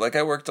school, like,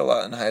 I worked a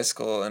lot in high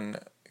school, and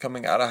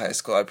coming out of high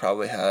school, I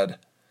probably had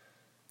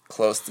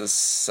close to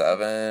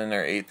 $7,000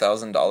 or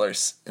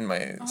 $8,000 in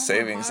my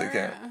savings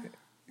account.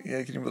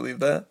 Yeah, can you believe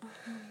that?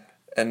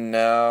 And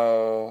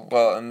now,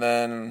 well, and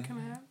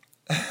then,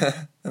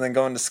 and then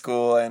going to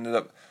school, I ended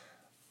up,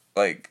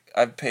 like,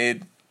 I've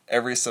paid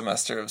every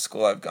semester of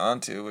school I've gone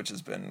to, which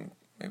has been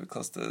maybe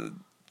close to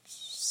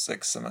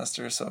 6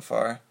 semesters so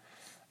far.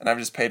 And I've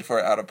just paid for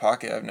it out of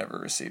pocket. I've never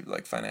received,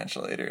 like,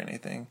 financial aid or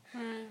anything.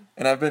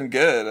 And I've been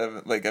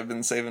good. I've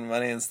been saving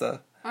money and stuff.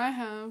 I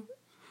have.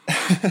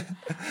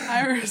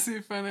 I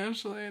received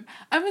financial aid.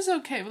 I was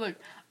okay. Look,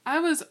 I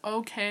was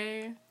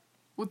okay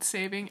with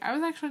saving. I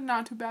was actually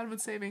not too bad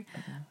with saving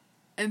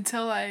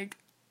until, like,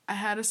 I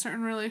had a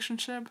certain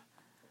relationship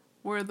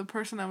where the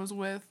person I was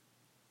with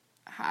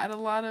had a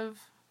lot of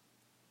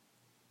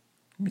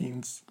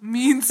means.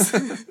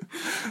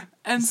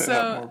 And Say so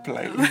that more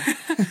politely.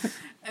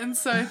 and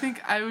so I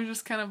think I was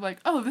just kind of like,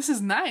 oh, this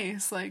is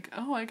nice. Like,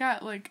 oh, I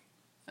got like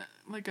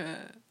a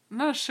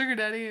not a sugar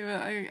daddy,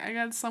 but I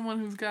got someone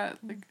who's got,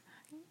 like,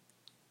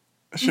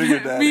 a sugar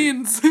daddy.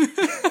 Means. He's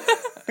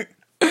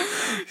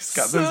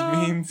got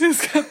those means.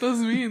 He's got those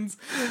means.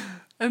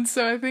 And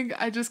so I think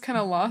I just kind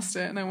of lost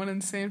it, and I went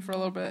insane for a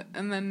little bit.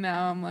 And then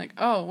now I'm like,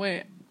 oh,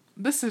 wait,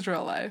 this is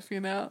real life, you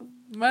know?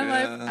 My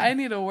life, I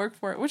need to work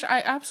for it, which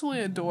I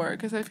absolutely adore,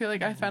 because I feel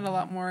like I found a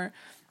lot more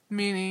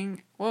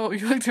meaning. Whoa,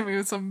 you looked at me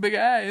with some big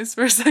eyes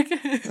for a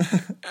second.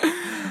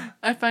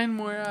 I find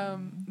more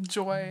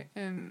joy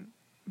in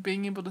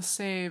being able to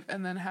save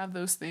and then have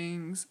those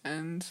things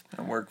and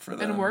work for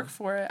them. And work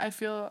for it. I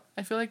feel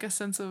like a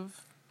sense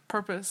of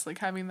purpose, like,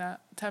 having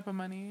that type of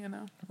money, you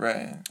know.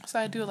 Right. So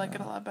I do like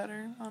it a lot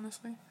better,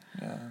 honestly.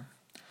 Yeah.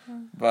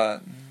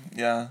 But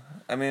yeah,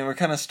 I mean, we're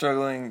kind of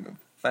struggling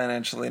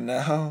financially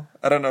now.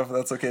 I don't know if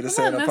that's okay to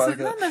say in a podcast.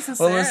 Not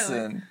necessarily. Well,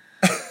 listen.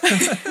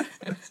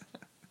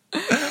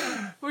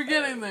 We're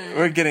getting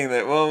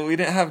there. Well, we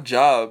didn't have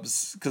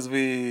jobs because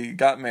we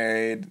got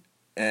married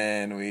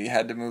and we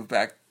had to move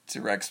back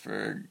to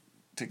Rexburg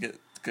to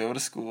go to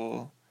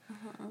school.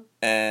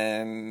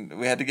 And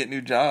we had to get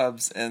new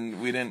jobs,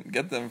 and we didn't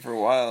get them for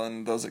a while,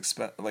 and those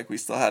we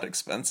still had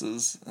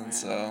expenses, and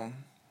so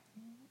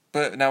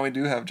But now we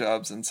do have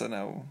jobs, and so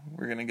now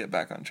we're gonna get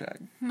back on track.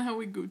 Now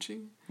we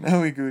Gucci.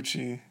 Now we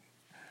Gucci.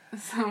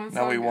 So it's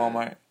Now all we good.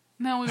 Walmart.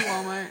 Now we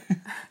Walmart.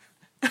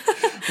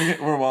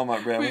 We're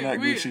Walmart brand. We're not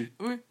Gucci.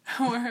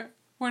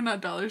 We're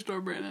not Dollar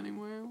Store brand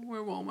anymore.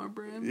 We're Walmart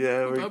brand.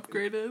 Yeah, We've we're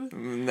upgraded.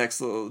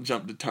 Next little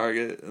jump to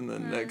Target, and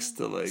then next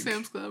to like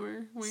Sam's Club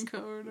or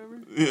Winco or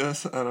whatever.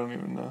 Yes, I don't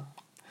even know.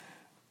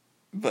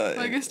 But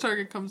I guess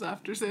Target comes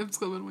after Sam's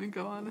Club and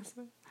Winco,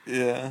 honestly.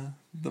 Yeah,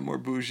 the more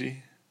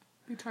bougie.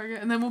 Be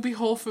Target, and then we'll be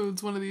Whole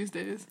Foods one of these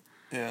days.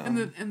 Yeah.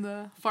 In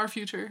the far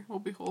future, we'll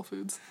be Whole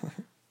Foods.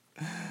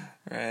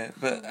 Right,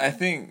 but I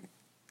think,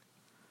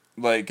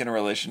 like, in a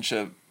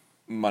relationship,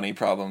 money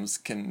problems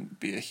can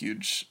be a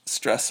huge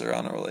stressor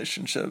on a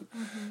relationship.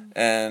 Mm-hmm.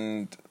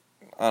 And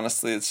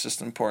honestly, it's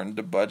just important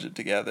to budget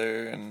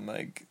together and,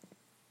 like,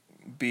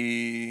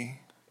 be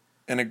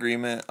in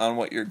agreement on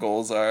what your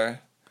goals are.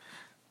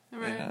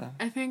 Right. Yeah.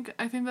 I think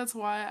that's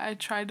why I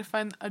tried to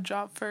find a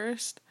job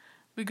first,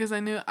 because I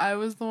knew I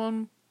was the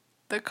one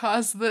that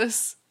caused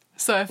this.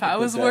 So if I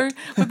was with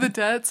the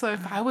debt, so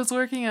if I was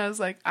working, I was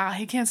like,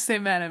 he can't stay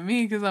mad at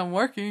me because I'm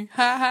working.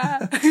 Ha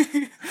ha.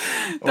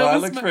 Well, I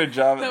looked for a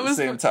job at the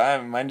same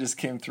time. Mine just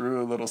came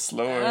through a little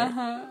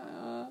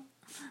slower.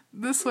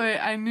 This way,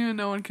 I knew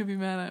no one could be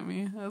mad at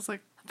me. I was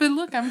like, but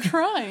look, I'm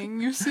trying.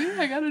 You see,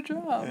 I got a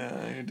job.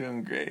 Yeah, you're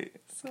doing great.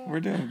 So,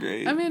 we're doing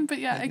great. I mean, but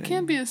yeah, it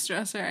can be a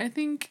stressor. I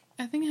think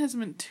it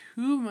hasn't been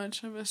too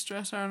much of a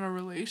stressor on a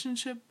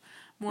relationship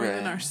more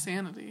than our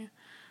sanity.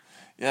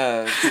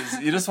 Yeah, because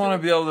you just want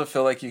to be able to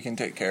feel like you can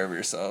take care of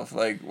yourself.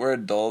 Like, we're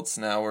adults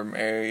now, we're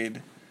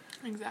married.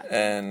 Exactly.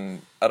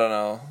 And, I don't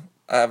know,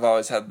 I've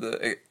always had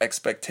the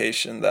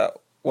expectation that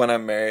when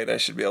I'm married, I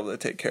should be able to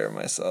take care of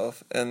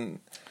myself. And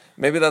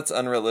maybe that's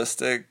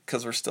unrealistic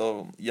because we're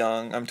still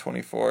young. I'm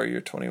 24, you're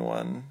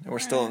 21. And we're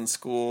still in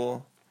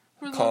school,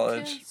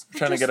 college. We're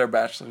trying to get our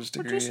bachelor's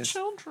degrees. We're just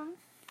children.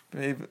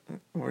 Baby,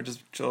 we're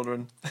just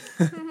children.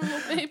 Little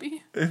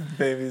baby.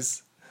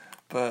 Babies.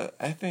 But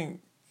I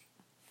think...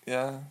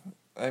 Yeah,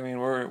 I mean,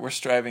 we're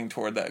striving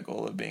toward that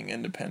goal of being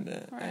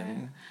independent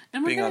and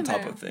being on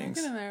top of things.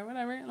 We're getting there,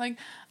 whatever. Like,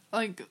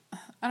 I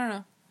don't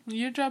know.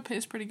 Your job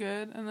pays pretty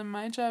good, and then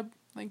my job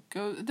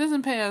it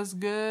doesn't pay as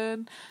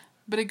good,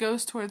 but it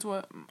goes towards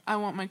what I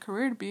want my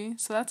career to be.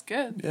 So that's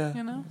good. Yeah,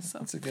 you know. So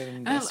that's a good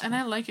investment. And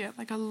I like it.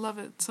 Like, I love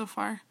it so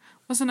far.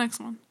 What's the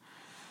next one?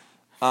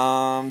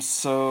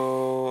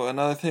 So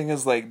another thing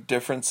is like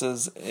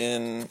differences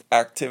in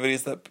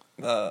activities that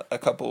a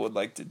couple would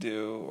like to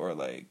do, or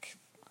like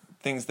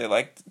things they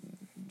like.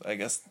 I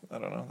guess, I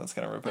don't know, that's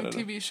kind of repetitive.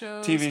 Like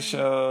TV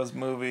shows,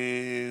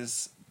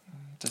 movies,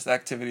 just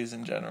activities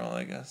in general,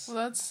 I guess. Well,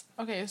 that's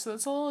okay. So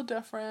that's a little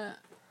different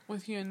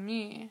with you and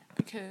me,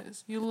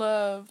 because you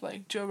love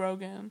like Joe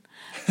Rogan,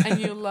 and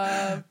you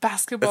love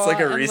basketball. It's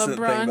like a and recent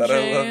LeBron thing that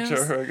James. I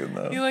love Joe Rogan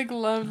though. You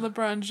love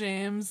LeBron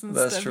James and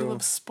That's stuff. true. You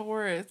love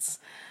sports,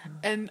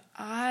 and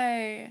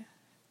I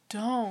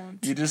don't.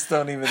 You just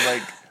don't even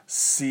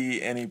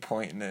see any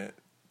point in it.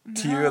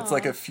 To you, it's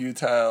like a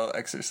futile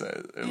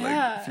exercise or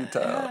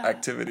futile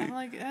activity. I'm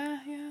like,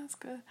 yeah, it's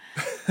good.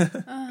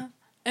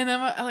 And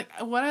I'm like,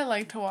 what I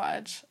like to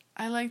watch.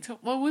 I like to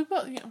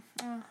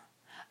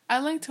I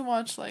like to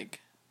watch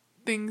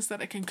things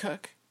that I can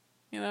cook.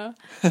 You know,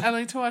 I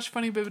like to watch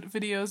funny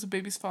videos of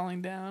babies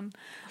falling down.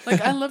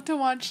 I love to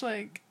watch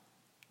I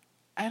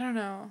don't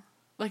know,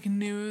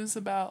 news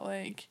about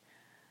I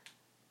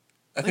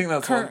think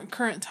that's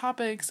current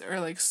topics,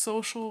 or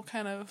social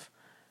kind of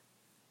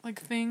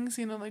things,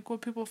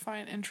 what people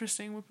find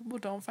interesting, what people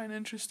don't find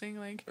interesting,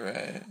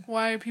 right.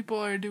 Why people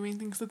are doing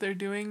things that they're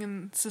doing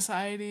in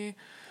society.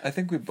 I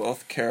think we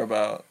both care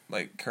about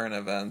current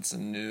events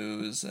and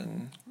news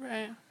and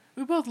right.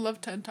 We both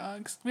love TED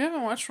Talks. We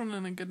haven't watched one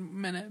in a good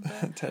minute,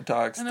 but TED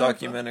Talks,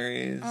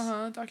 documentaries.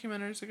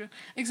 Documentaries are good.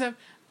 Except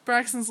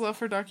Braxton's love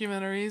for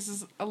documentaries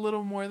is a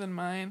little more than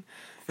mine.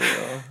 For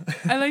real.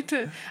 I like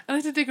to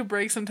take a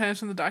break sometimes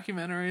from the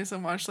documentaries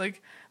and watch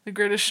The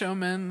Greatest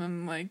Showman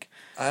and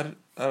I don't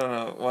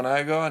know. When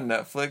I go on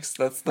Netflix,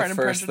 that's the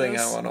first thing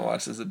I want to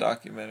watch is a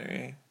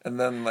documentary. And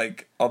then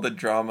all the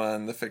drama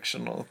and the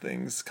fictional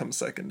things come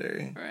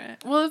secondary. Right.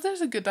 Well, if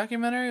there's a good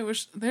documentary,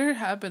 which there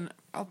have been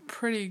a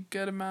pretty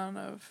good amount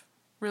of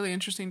really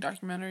interesting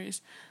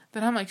documentaries,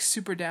 then I'm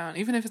super down.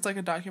 Even if it's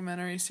a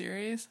documentary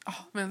series.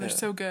 Oh man, they're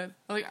so good.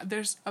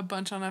 There's a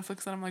bunch on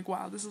Netflix that I'm like,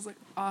 wow, this is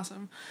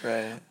awesome.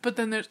 Right. But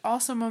then there's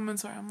also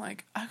moments where I'm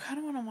like, I kind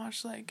of want to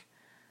watch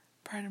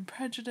Pride and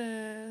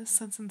Prejudice,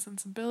 Sense and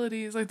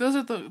Sensibilities. Those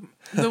are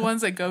the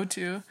ones I go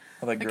to.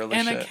 Girly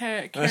Anna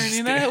shit.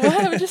 Karenina.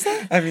 What would you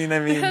say? I mean.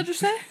 What did you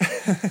say?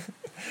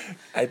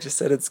 I just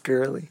said it's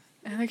girly.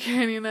 Anna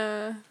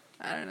Karenina.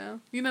 I don't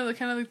know. The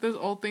kind of those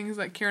old things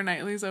that Keira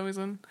Knightley's always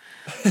in.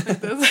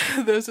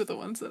 Those are the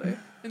ones that I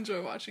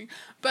enjoy watching.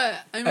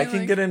 But I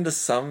can get into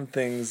some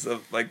things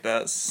of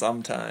that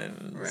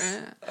sometimes.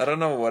 Right. I don't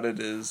know what it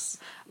is.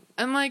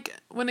 And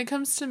when it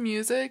comes to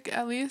music,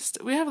 at least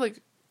we have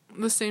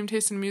the same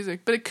taste in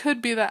music, but it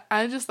could be that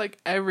I just like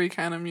every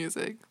kind of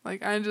music.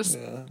 I just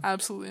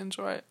absolutely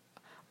enjoy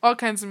all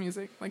kinds of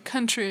music, like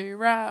country,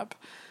 rap,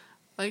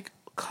 like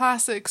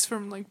classics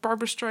from like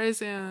Barbra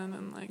Streisand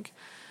and like,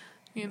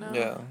 you know,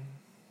 Yeah,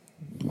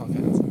 all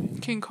kinds of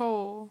music. King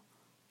Cole,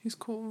 he's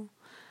cool.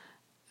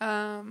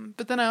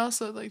 But then I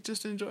also like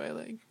just enjoy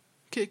like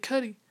Kid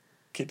Cudi.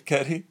 Kid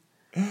Cudi.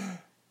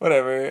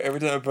 Whatever. Every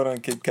time I put on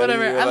Kid Cudi,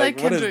 Whatever. I like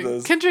what Kendrick. is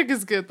this? Kendrick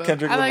is good though.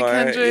 Kendrick I like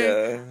Lamar. Kendrick.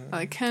 Yeah. I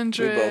like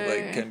Kendrick. We both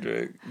like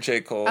Kendrick.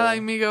 J. Cole. I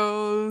like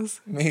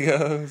Migos.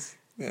 Migos.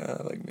 Yeah,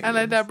 I like Migos. I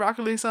like that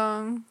Broccoli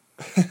song.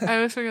 I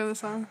always forget the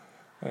song.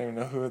 I don't even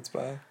know who it's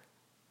by.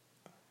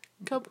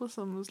 Couple of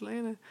summers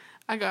later,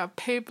 I got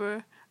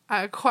paper.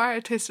 I acquired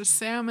a taste of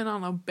salmon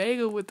on a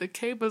bagel with the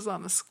capers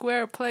on a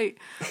square plate.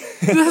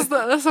 That's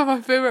like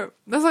my favorite.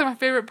 That's like my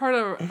favorite part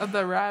of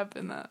the rap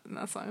in that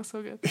song. It's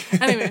so good.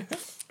 Anyway,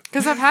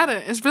 because I've had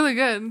it, it's really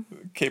good.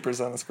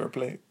 Capers on a square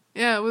plate.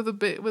 Yeah, with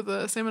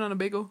a salmon on a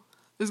bagel,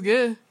 it's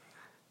good.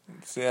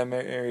 See, I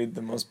married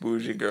the most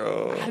bougie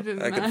girl I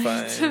could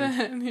find. He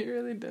didn't. He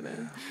really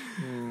didn't.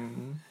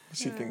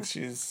 She thinks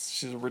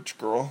she's a rich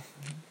girl.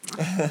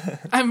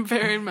 I'm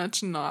very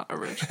much not a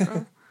rich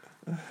girl.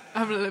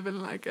 I'm living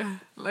like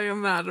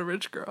I'm not a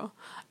rich girl.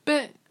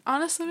 But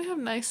honestly, we have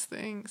nice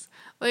things.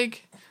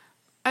 Like,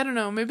 I don't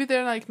know, maybe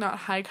they're like not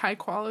high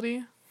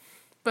quality,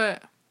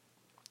 but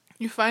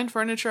you find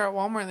furniture at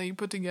Walmart that you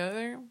put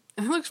together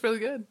and it looks really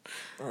good.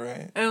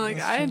 Right. And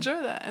like I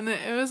enjoy that. And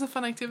it was a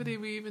fun activity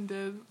we even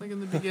did like in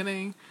the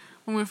beginning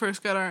when we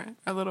first got our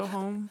little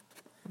home.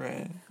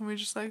 Right. And we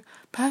just like,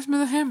 pass me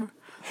the hammer.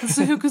 Let's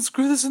see who can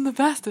screw this in the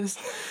fastest.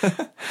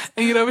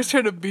 And you'd always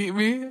try to beat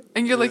me.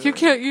 And you're like, you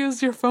can't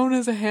use your phone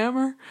as a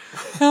hammer.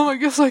 And I'm like,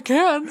 yes, I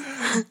can.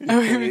 And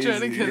we'd be trying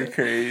to get You're it.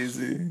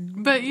 crazy.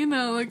 But, you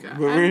know, like... But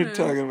we're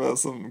talking about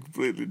something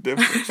completely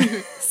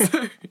different.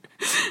 Sorry.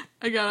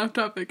 I got off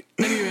topic.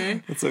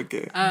 Anyway. It's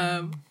okay.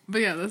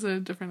 But yeah, those are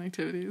different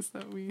activities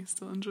that we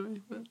still enjoy.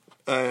 But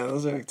Yeah,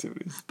 those are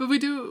activities. we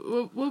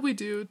do... What we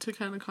do to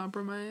kind of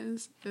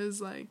compromise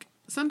is, like...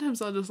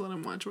 Sometimes I'll just let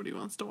him watch what he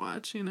wants to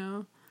watch, you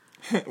know?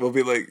 We'll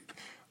be like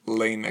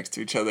laying next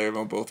to each other and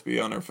we'll both be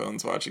on our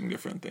phones watching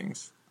different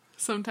things.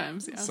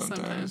 Sometimes, yeah,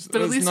 sometimes. But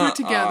But at it's least we're not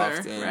together,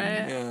 often,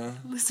 right? Yeah.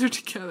 At least we're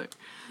together.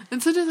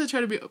 And sometimes I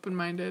try to be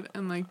open-minded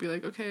and, like, be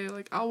like, okay,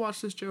 like, I'll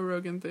watch this Joe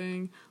Rogan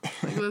thing.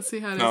 Like, let's see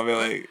how it is. And I'll be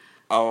like,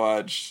 I'll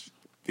watch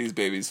these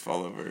babies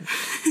fall over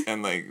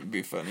and, like,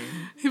 be funny.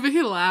 But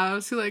he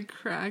laughs. He, like,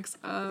 cracks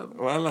up.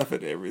 Well, I laugh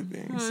at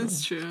everything. Oh, So.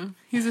 that's true.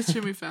 He's a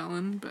Jimmy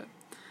Fallon, but...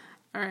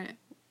 All right.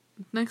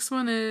 Next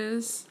one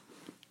is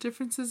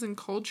differences in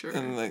culture.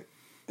 And, like,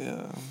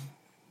 yeah.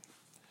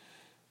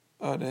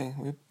 Oh,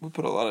 dang. We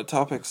put a lot of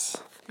topics.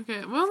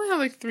 Okay, we only have,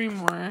 like, 3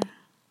 more.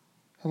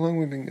 How long have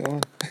we been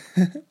going?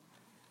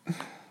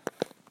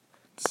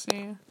 Let's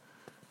see.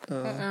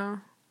 Uh-oh.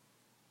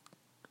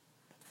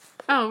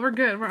 Oh, we're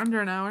good. We're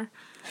under an hour.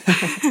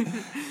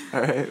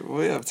 Alright,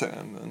 we have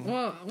time then.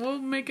 Well, we'll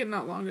make it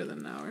not longer than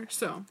an hour.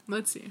 So,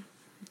 let's see.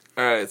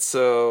 Alright,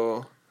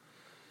 so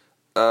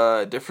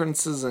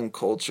differences in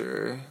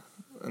culture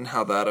and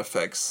how that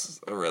affects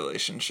a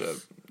relationship.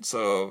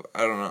 So,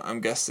 I don't know,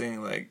 I'm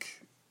guessing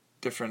like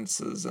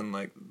differences in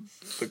like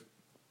the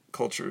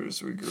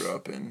cultures we grew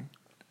up in.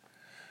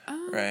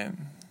 Right?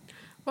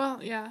 Well,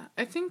 yeah.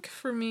 I think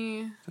for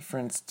me,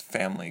 Different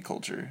family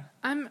culture.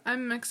 I'm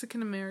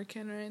Mexican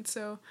American, right?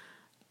 So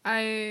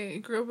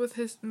I grew up with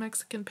his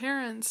Mexican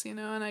parents, you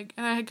know, and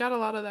I got a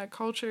lot of that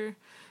culture,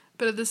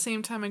 but at the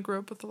same time I grew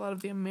up with a lot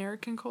of the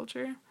American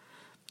culture.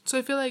 So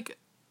I feel like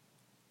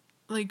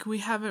we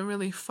haven't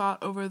really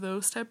fought over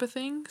those type of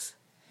things,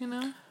 you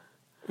know?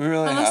 We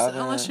really haven't.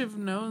 Unless you've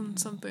known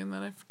something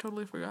that I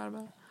totally forgot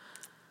about.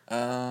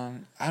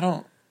 I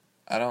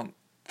don't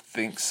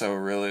think so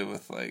really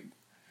with like,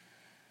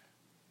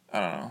 I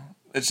don't know.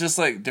 It's just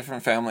like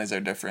different families are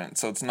different,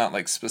 so it's not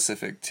like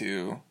specific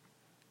to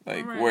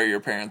like where your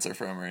parents are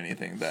from or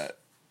anything that.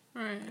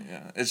 Right.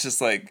 Yeah, it's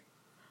just like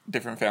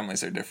different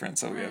families are different,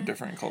 so we have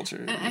different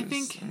cultures. And I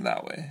think in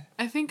that way.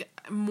 I think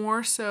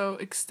more so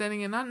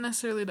extending it not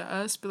necessarily to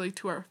us, but like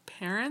to our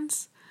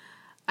parents.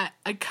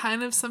 I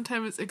kind of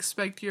sometimes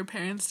expect your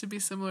parents to be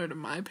similar to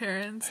my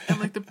parents and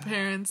like the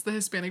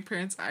Hispanic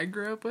parents I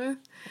grew up with.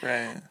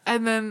 Right.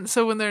 And then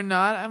so when they're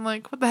not, I'm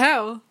like, what the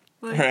hell?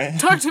 Like, right.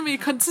 Talk to me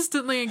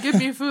consistently and give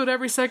me food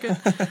every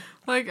second.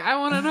 Like, I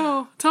want to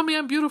know. Tell me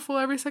I'm beautiful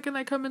every second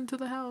I come into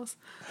the house.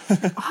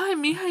 Ay,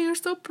 mija, you're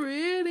so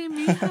pretty,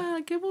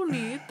 mija. Qué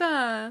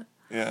bonita.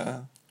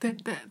 Yeah. Te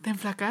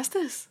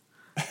enflacaste.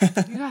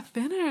 You got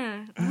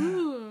thinner.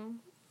 Ooh.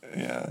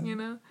 Yeah. You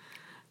know?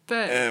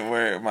 But and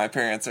where my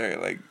parents are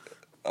like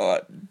a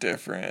lot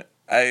different.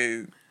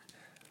 I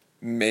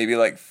maybe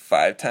like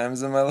 5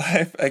 times in my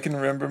life I can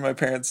remember my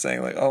parents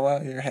saying like, "Oh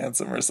wow, you're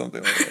handsome" or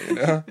something like that, you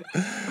know?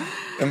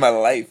 In my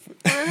life.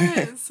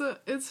 Right. So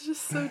it's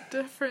just so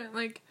different.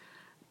 Like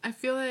I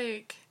feel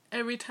like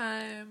every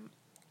time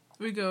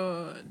we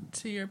go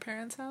to your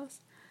parents'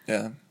 house,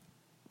 yeah,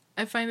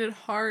 I find it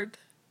hard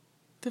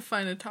to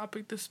find a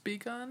topic to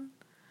speak on.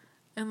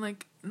 And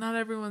like not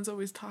everyone's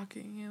always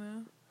talking, you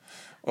know?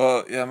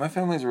 Well, yeah, my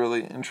family's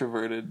really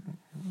introverted,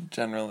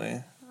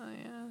 generally. Oh,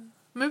 yeah.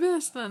 Maybe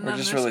that's not We're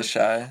just really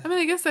shy. I mean,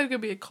 I guess that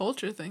could be a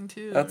culture thing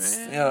too. That's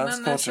right? that's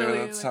culture.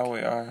 That's how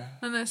we are.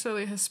 Not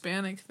necessarily a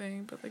Hispanic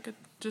thing, but like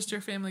just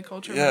your family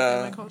culture.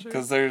 Yeah,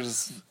 because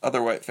there's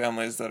other white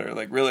families that are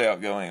like really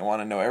outgoing and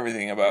want to know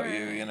everything about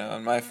you, you know.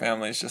 And my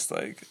family's just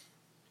like,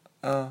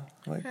 kind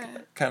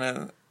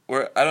of.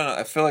 I don't know.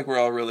 I feel like we're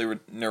all really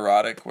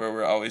neurotic, where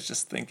we're always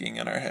just thinking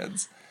in our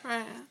heads.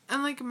 Right,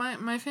 and like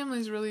my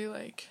family's really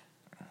like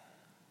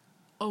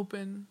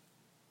open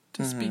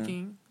to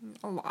speaking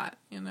a lot,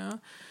 you know?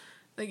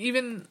 Like,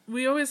 even,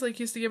 we always, like,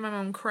 used to give my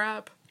mom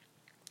crap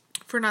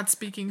for not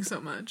speaking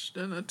so much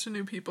to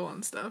new people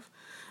and stuff.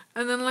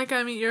 And then, like,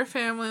 I meet your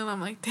family, and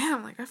I'm like,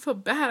 damn, like, I feel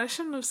bad. I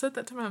shouldn't have said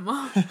that to my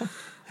mom.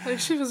 Like,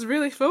 she was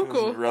really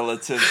vocal.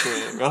 Relative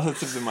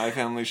to my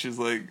family, she's,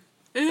 like,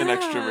 an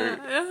extrovert.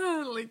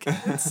 Yeah, like,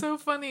 it's so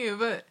funny,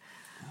 but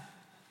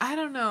I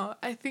don't know.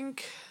 I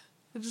think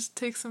it just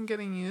takes some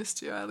getting used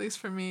to, at least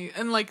for me.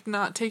 And, like,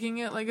 not taking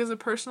it, like, as a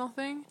personal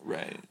thing.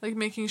 Right. Like,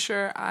 making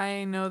sure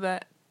I know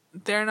that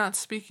they're not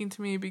speaking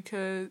to me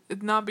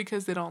not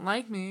because they don't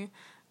like me,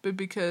 but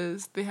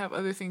because they have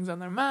other things on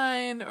their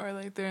mind, or,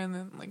 like, they're in,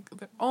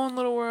 their own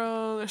little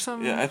world or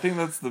something. Yeah, I think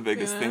that's the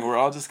biggest thing. We're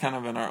all just kind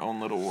of in our own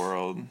little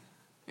world.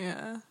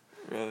 Yeah.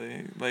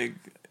 Really. Like,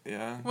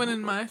 yeah. When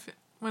in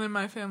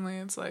my family,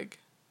 it's like,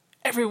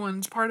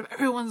 everyone's part of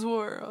everyone's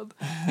world.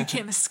 You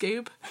can't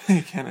escape.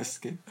 You can't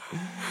escape.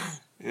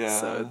 Yeah.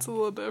 So it's a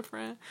little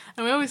different.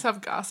 And we always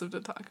have gossip to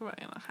talk about,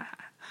 you know.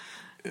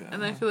 Yeah.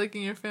 And I feel like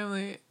in your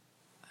family,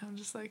 I'm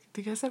just like,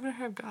 do you guys ever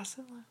have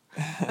gossip?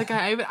 Like,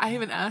 I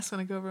even ask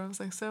when I go over, I was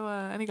like, so,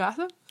 any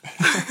gossip?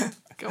 I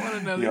want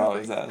to know. You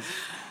always ask.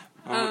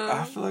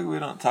 I feel like we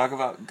don't talk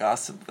about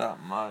gossip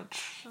that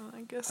much.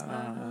 I guess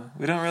not.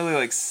 We don't really,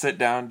 like, sit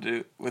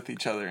down with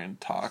each other and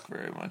talk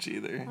very much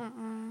either.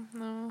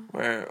 No.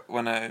 Where,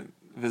 when I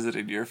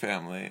visited your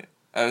family,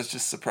 I was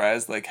just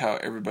surprised, like, how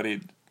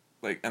everybody,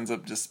 like, ends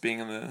up just being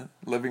in the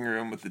living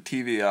room with the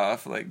TV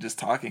off, like, just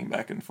talking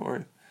back and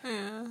forth.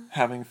 Yeah.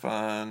 Having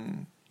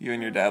fun. You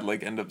and your dad,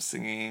 like, end up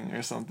singing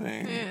or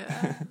something.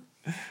 Yeah.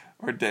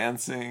 Or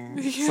dancing.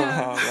 Yeah.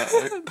 Somehow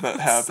that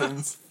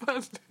happens.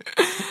 So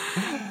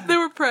fun. They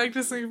were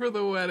practicing for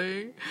the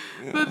wedding.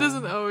 Yeah. That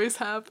doesn't always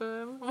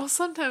happen. Well,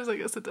 sometimes I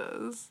guess it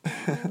does.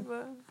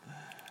 But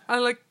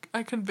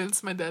I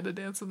convinced my dad to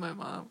dance with my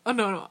mom. Oh,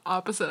 no,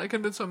 opposite. I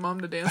convinced my mom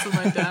to dance with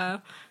my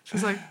dad.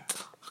 She's like,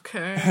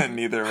 okay. And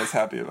neither was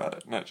happy about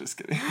it. No, just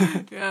kidding.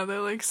 Yeah,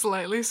 they're like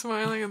slightly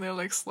smiling and they're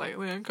like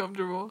slightly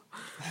uncomfortable.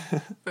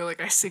 They're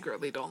like, I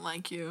secretly don't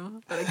like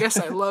you, but I guess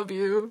I love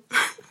you.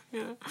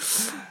 Yeah.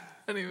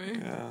 Anyway.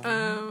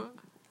 Yeah.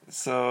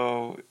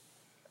 So,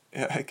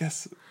 yeah, I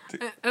guess.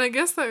 And I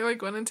guess that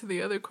like went into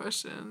the other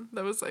question.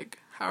 That was like,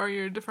 how are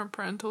your different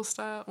parental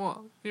style?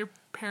 Well, your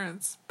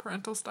parents'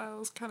 parental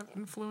styles kind of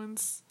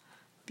influence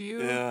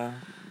you. Yeah.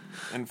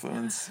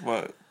 Influence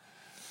what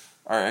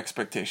our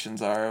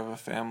expectations are of a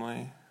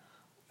family,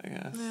 I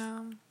guess.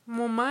 Yeah.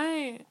 Well,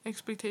 my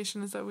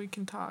expectation is that we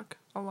can talk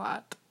a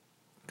lot,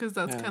 because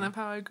that's kind of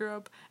how I grew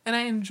up, and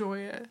I enjoy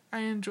it. I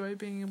enjoy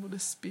being able to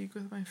speak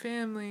with my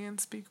family and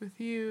speak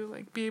with you,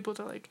 like be able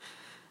to like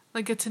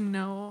get to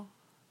know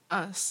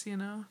us, you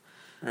know.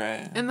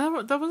 Right. And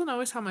that wasn't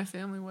always how my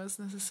family was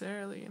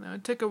necessarily, you know.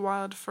 It took a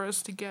while for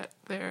us to get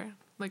there,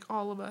 like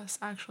all of us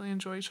actually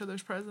enjoy each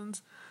other's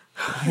presence.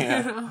 Yeah.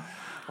 You know?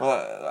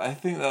 Well, I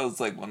think that was,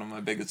 like, one of my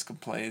biggest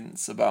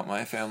complaints about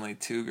my family,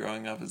 too,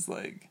 growing up, is,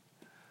 like,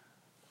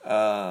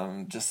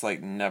 just,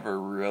 like, never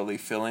really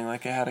feeling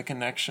like I had a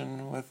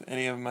connection with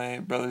any of my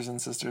brothers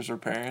and sisters or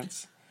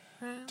parents.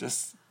 Right.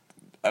 Just,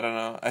 I don't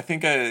know. I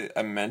think I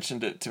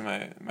mentioned it to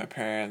my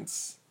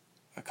parents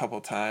a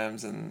couple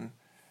times, and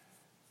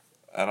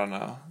I don't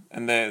know.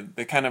 And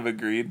they kind of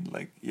agreed,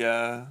 like,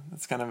 yeah,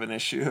 that's kind of an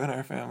issue in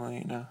our family,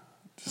 you know?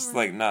 Just,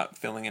 like, not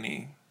feeling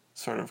any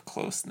sort of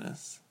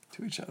closeness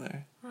to each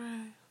other.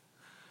 Right.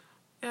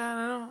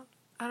 Yeah,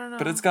 I don't know.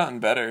 But it's gotten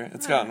better.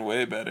 It's gotten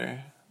way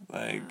better.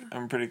 Like,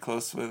 I'm pretty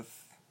close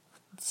with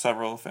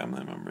several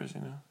family members,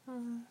 you know?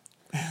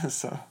 Mm-hmm.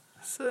 So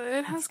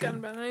it has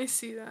gotten better. I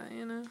see that,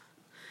 you know?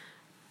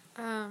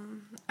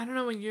 I don't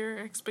know what your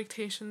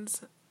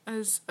expectations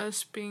as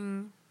us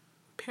being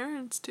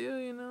parents too,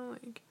 you know?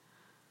 Like,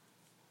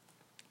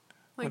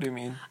 what do you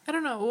mean? I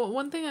don't know. Well,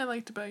 one thing I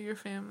liked about your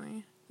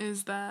family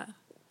is that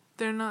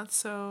they're not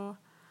so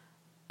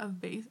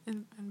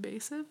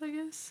invasive, I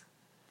guess,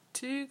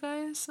 to you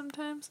guys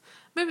sometimes.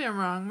 Maybe I'm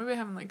wrong. Maybe I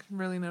haven't, like,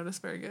 really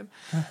noticed very good.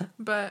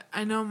 But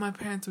I know my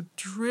parents would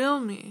drill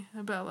me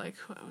about, like,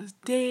 who I was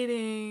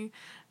dating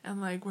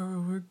and, like, where we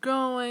were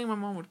going. My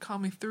mom would call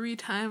me 3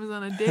 times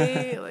on a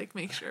date, like,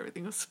 make sure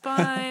everything was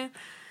fine.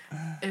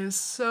 It was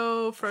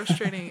so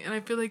frustrating. And I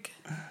feel like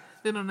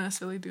they don't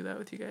necessarily do that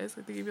with you guys.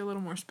 Like, they give you a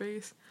little more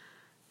space.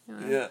 You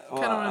know? Yeah,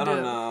 well, I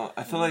don't know.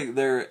 I feel like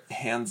they're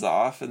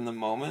hands-off in the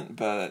moment,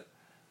 but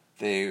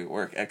they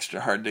work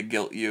extra hard to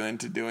guilt you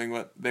into doing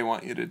what they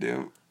want you to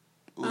do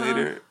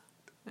later.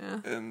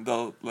 Yeah. And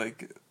they'll,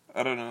 like,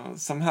 I don't know,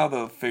 somehow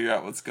they'll figure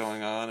out what's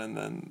going on, and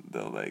then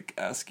they'll, like,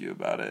 ask you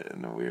about it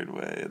in a weird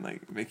way and,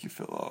 like, make you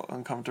feel all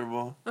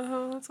uncomfortable.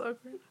 Oh, that's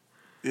awkward.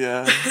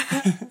 Yeah.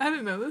 I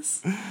didn't know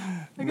this. I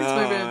guess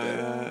maybe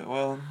I did.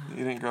 Well,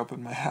 you didn't grow up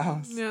in my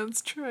house. Yeah,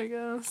 it's true, I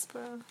guess,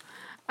 but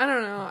I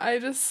don't know. I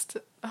just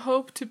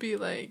hope to be,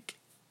 like,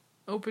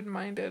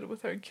 open-minded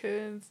with our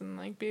kids and,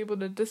 like, be able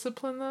to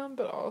discipline them,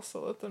 but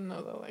also let them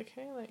know that, like,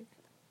 hey, like,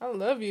 I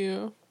love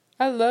you,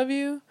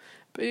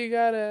 but you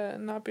gotta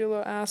not be a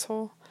little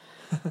asshole.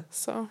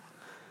 So.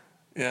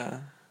 Yeah.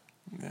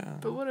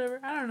 But whatever,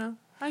 I don't know.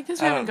 I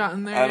guess we haven't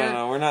gotten there yet. I don't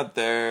know. We're not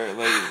there.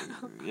 Like,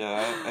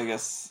 yeah, I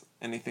guess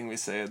anything we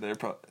say,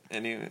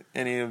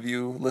 any of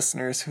you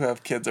listeners who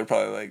have kids are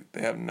probably like,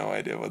 they have no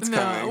idea what's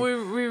coming. No,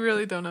 we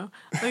really don't know.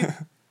 Like,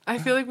 I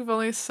feel like we've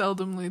only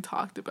seldomly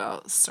talked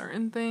about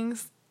certain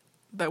things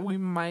that we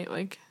might,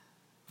 like,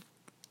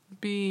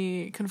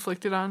 be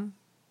conflicted on,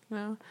 you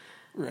know?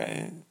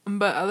 Right.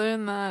 But other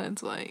than that,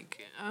 it's like,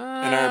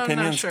 and our opinions,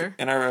 I'm not sure.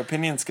 And our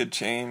opinions could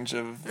change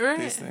of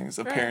these things,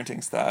 of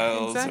parenting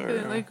styles. Exactly.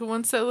 Or, like,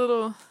 once that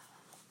little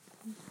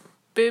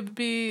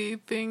baby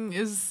thing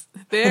is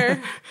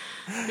there,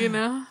 you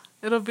know,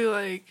 it'll be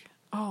like,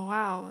 oh,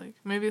 wow, like,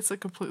 maybe it's, like,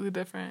 completely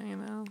different, you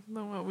know,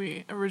 than what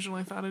we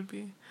originally thought it'd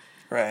be.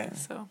 Right.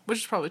 So, which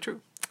is probably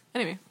true.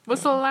 Anyway,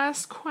 what's the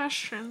last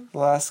question?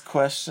 Last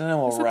question, and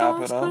we'll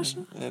wrap it up.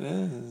 Question? It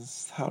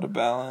is how to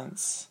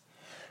balance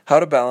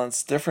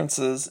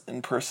differences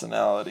in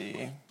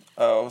personality.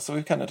 Oh, so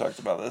we've kind of talked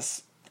about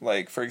this.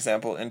 Like, for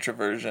example,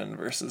 introversion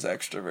versus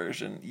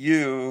extroversion.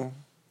 You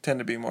tend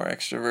to be more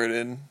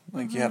extroverted.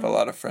 Like, you had a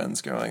lot of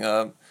friends growing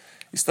up.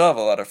 You still have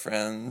a lot of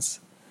friends.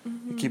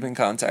 You keep in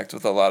contact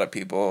with a lot of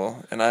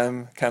people. And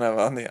I'm kind of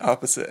on the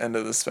opposite end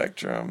of the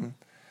spectrum,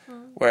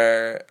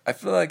 where I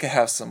feel like I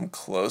have some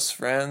close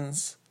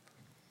friends.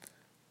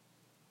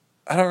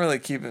 I don't really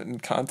keep in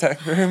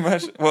contact very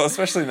much. Well,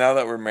 especially now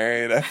that we're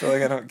married, I feel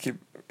like I don't keep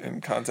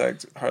in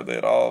contact hardly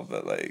at all.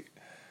 But, like,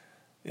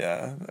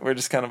 yeah, we're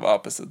just kind of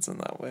opposites in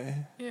that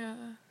way. Yeah.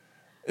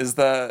 Could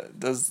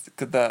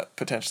that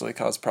potentially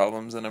cause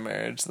problems in a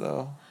marriage,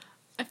 though?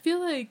 I feel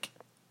like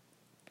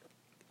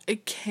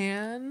it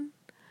can.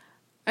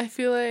 I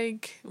feel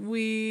like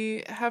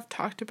we have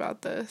talked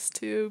about this,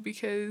 too,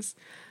 because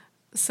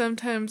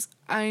sometimes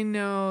I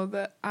know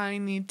that I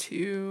need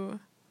to,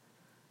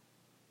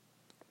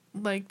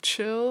 like,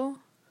 chill,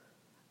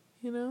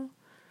 you know?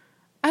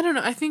 I don't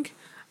know. I think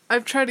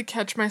I've tried to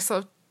catch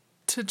myself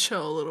to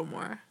chill a little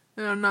more.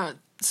 You know, not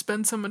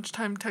spend so much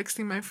time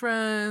texting my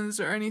friends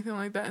or anything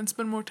like that, and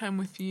spend more time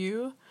with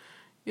you,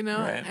 you know?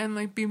 Right. And,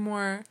 like, be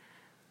more,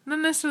 not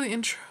necessarily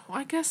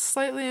I guess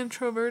slightly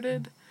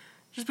introverted,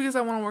 just because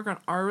I want to work on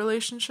our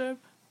relationship.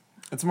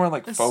 It's more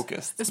like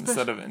focused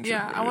instead of introverted.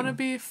 Yeah, I want to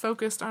be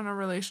focused on a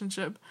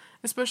relationship,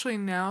 especially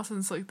now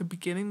since, like, the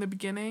beginning,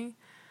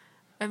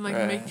 and,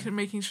 like,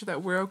 making sure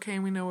that we're okay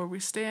and we know where we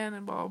stand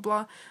and blah, blah,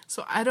 blah.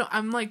 So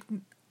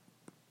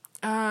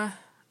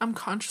I'm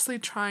consciously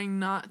trying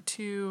not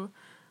to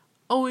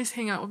always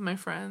hang out with my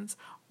friends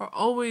or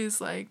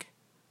always, like,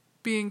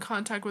 be in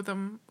contact with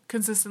them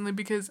consistently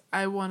because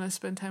I want to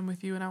spend time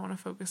with you and I want to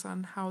focus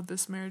on how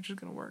this marriage is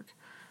going to work,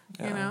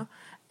 you know?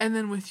 And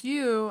then with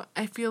you,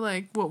 I feel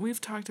like what we've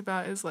talked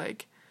about is,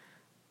 like,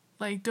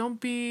 don't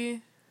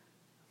be,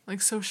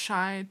 like, so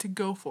shy to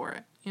go for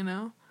it, you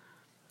know?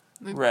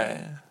 Like,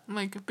 right.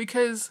 Like,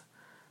 because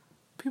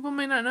people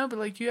may not know, but,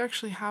 like, you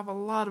actually have a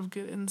lot of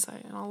good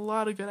insight and a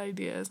lot of good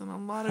ideas and a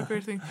lot of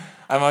great things.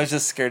 I'm always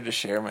just scared to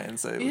share my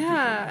insight with people.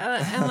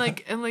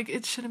 and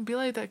it shouldn't be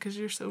like that because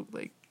you're so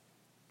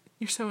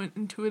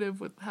intuitive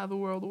with how the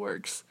world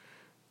works,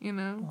 you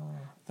know?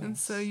 And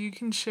so you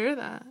can share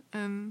that.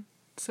 And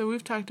so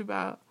we've talked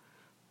about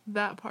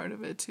that part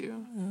of it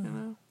too, you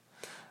know?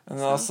 And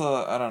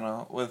also, I don't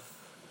know, with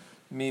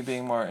me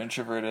being more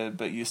introverted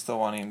but you still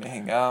wanting to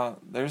hang out,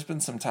 there's been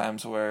some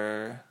times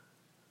where,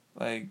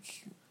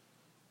 like,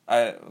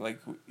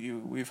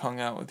 we've hung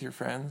out with your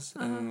friends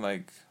and,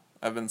 like,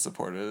 I've been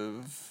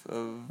supportive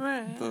of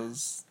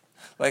those.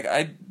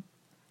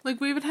 Like,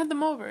 we even had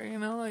them over, you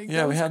know? Like,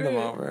 yeah, we had them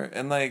over.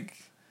 And, like,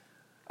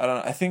 I don't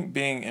know, I think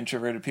being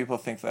introverted, people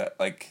think that,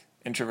 like,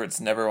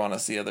 introverts never want to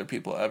see other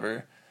people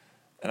ever.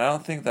 And I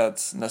don't think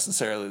that's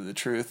necessarily the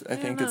truth. I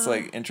think it's,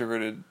 like,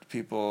 introverted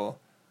people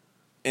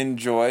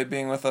enjoy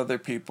being with other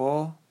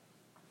people,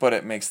 but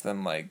it makes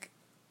them, like,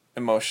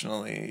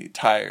 emotionally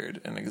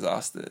tired and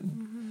exhausted.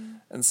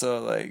 And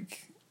so,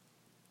 like,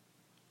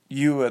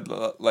 you would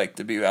like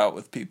to be out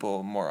with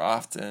people more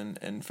often,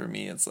 and for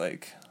me it's,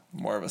 like,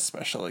 more of a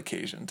special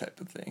occasion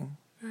type of thing.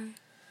 Right.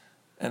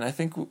 And I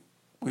think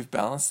we've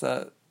balanced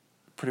that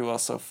pretty well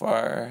so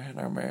far in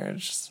our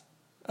marriage.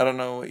 I don't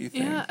know what you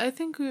think. Yeah, I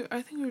think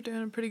we're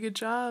doing a pretty good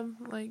job,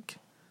 like,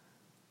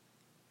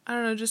 I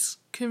don't know, just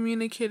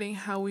communicating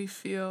how we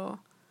feel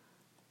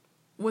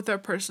with our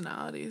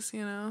personalities,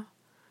 you know?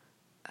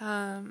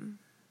 And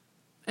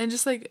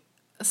just, like,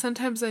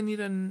 sometimes I need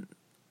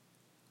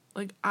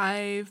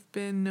I've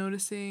been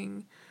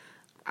noticing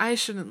I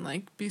shouldn't,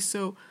 like, be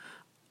so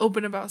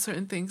open about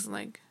certain things and,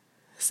 like,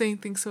 saying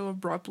things so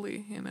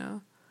abruptly,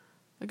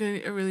 Like,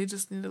 I really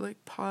just need to,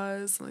 like,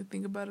 pause and, like,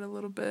 think about it a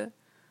little bit.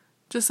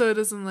 Just so it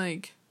doesn't,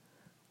 like,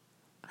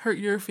 hurt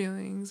your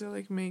feelings or,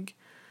 like, make,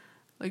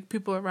 like,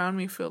 people around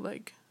me feel,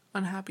 like,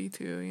 unhappy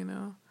too,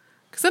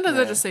 Because sometimes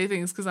I just say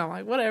things because I'm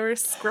like, whatever,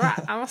 screw it.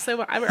 I'm going to say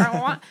whatever I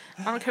want.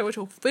 I don't care what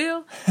you'll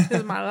feel. This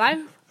is my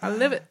life. I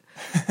live it,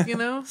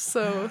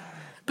 So,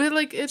 but,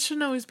 like, it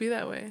shouldn't always be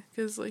that way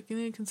because, like, you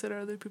need to consider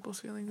other people's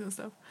feelings and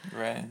stuff.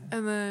 Right.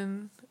 And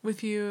then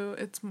with you,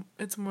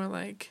 it's more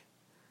like,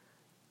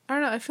 I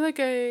don't know. I feel like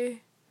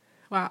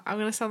wow, I'm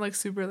going to sound, like,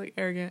 super, like,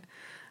 arrogant.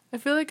 I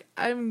feel like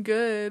I'm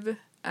good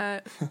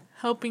at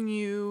helping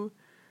you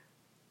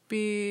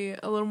be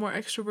a little more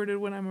extroverted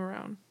when I'm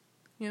around.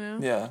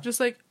 Yeah. Just,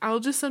 like, I'll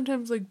just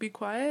sometimes, like, be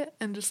quiet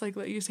and just, like,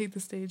 let you take the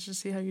stage to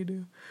see how you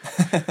do.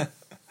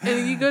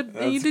 And you good.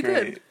 And you did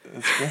good.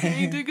 That's great.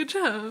 You did a good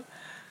job.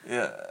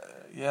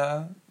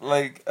 Yeah.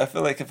 Like, I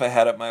feel like if I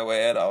had it my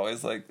way, I'd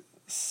always, like,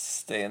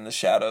 stay in the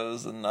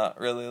shadows and not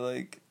really,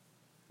 like,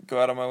 go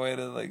out of my way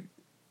to, like,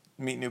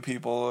 meet new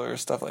people or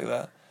stuff like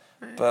that.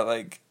 Right. But,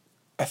 like,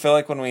 I feel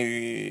like when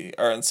we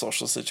are in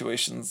social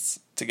situations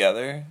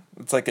together,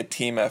 it's, like, a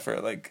team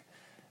effort. Like,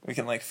 we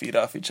can, like, feed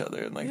off each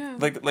other and,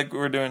 like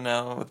we're doing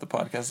now with the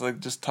podcast, like,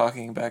 just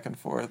talking back and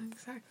forth.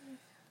 Exactly.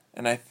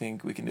 And I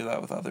think we can do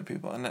that with other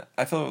people. And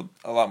I feel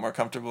a lot more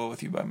comfortable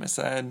with you by my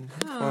side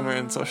when we're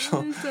in You're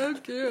so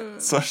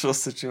cute. social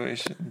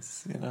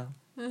situations,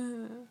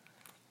 And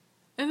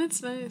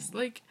it's nice.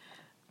 Like,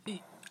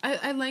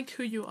 I like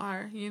who you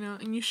are,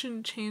 and you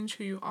shouldn't change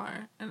who you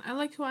are. And I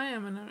like who I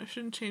am, and I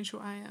shouldn't change who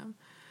I am.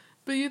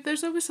 But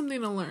there's always something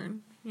to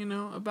learn,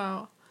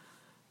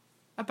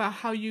 about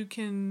how you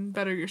can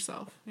better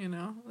yourself,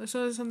 There's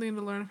always something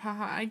to learn about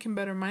how I can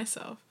better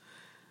myself.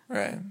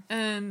 Right.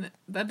 And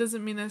that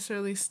doesn't mean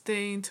necessarily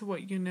staying to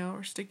what you know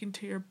or sticking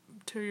to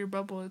your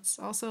bubble. It's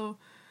also,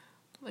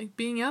 like,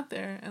 being out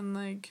there and,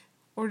 like,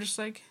 or just,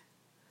 like,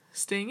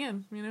 staying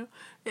in,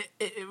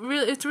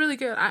 It's really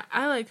good.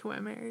 I like who I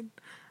married.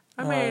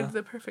 I married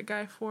the perfect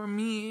guy for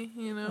me,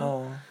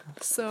 Oh.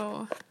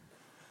 So,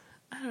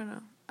 I don't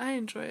know. I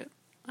enjoy it.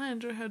 I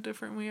enjoy how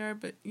different we are,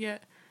 but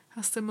yet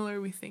how similar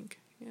we think,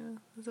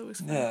 It's always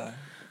fun. Yeah.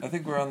 I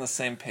think we're on the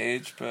same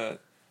page,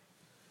 but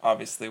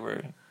obviously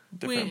we're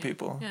different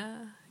people.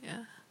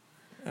 Yeah.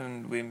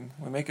 And we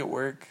make it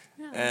work.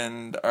 Yeah.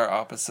 And our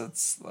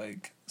opposites,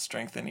 like,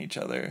 strengthen each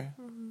other.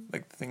 Mm-hmm.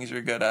 Like, the things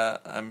you're good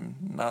at, I'm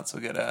not so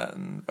good at,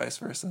 and vice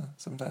versa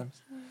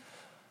sometimes.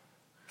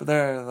 But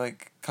there are,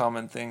 like,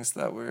 common things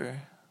that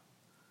we're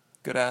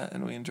good at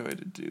and we enjoy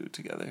to do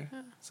together.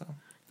 Yeah. So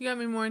You got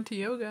me more into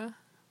yoga.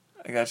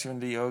 I got you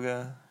into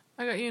yoga.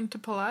 I got you into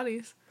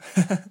Pilates.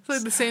 It's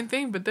like the same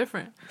thing, but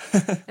different.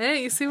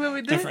 Hey, you see what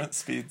we did? Different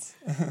speeds.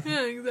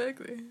 Yeah,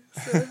 exactly.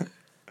 So,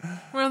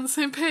 we're on the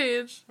same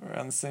page. We're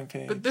on the same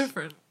page. But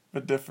different.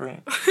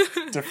 Different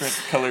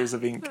colors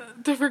of ink.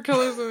 Different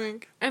colors of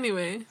ink.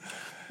 Anyway.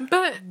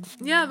 But,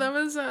 yeah, that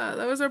was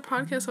our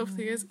podcast.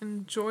 Hopefully you guys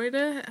enjoyed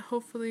it.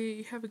 Hopefully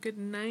you have a good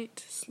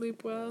night.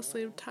 Sleep well,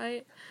 sleep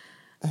tight.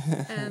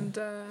 And,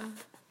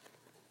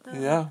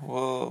 yeah,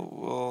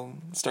 we'll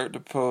start to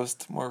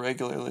post more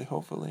regularly,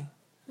 hopefully.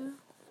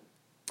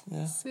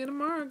 Yeah. See you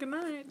tomorrow. Good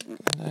night.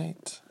 Good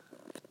night.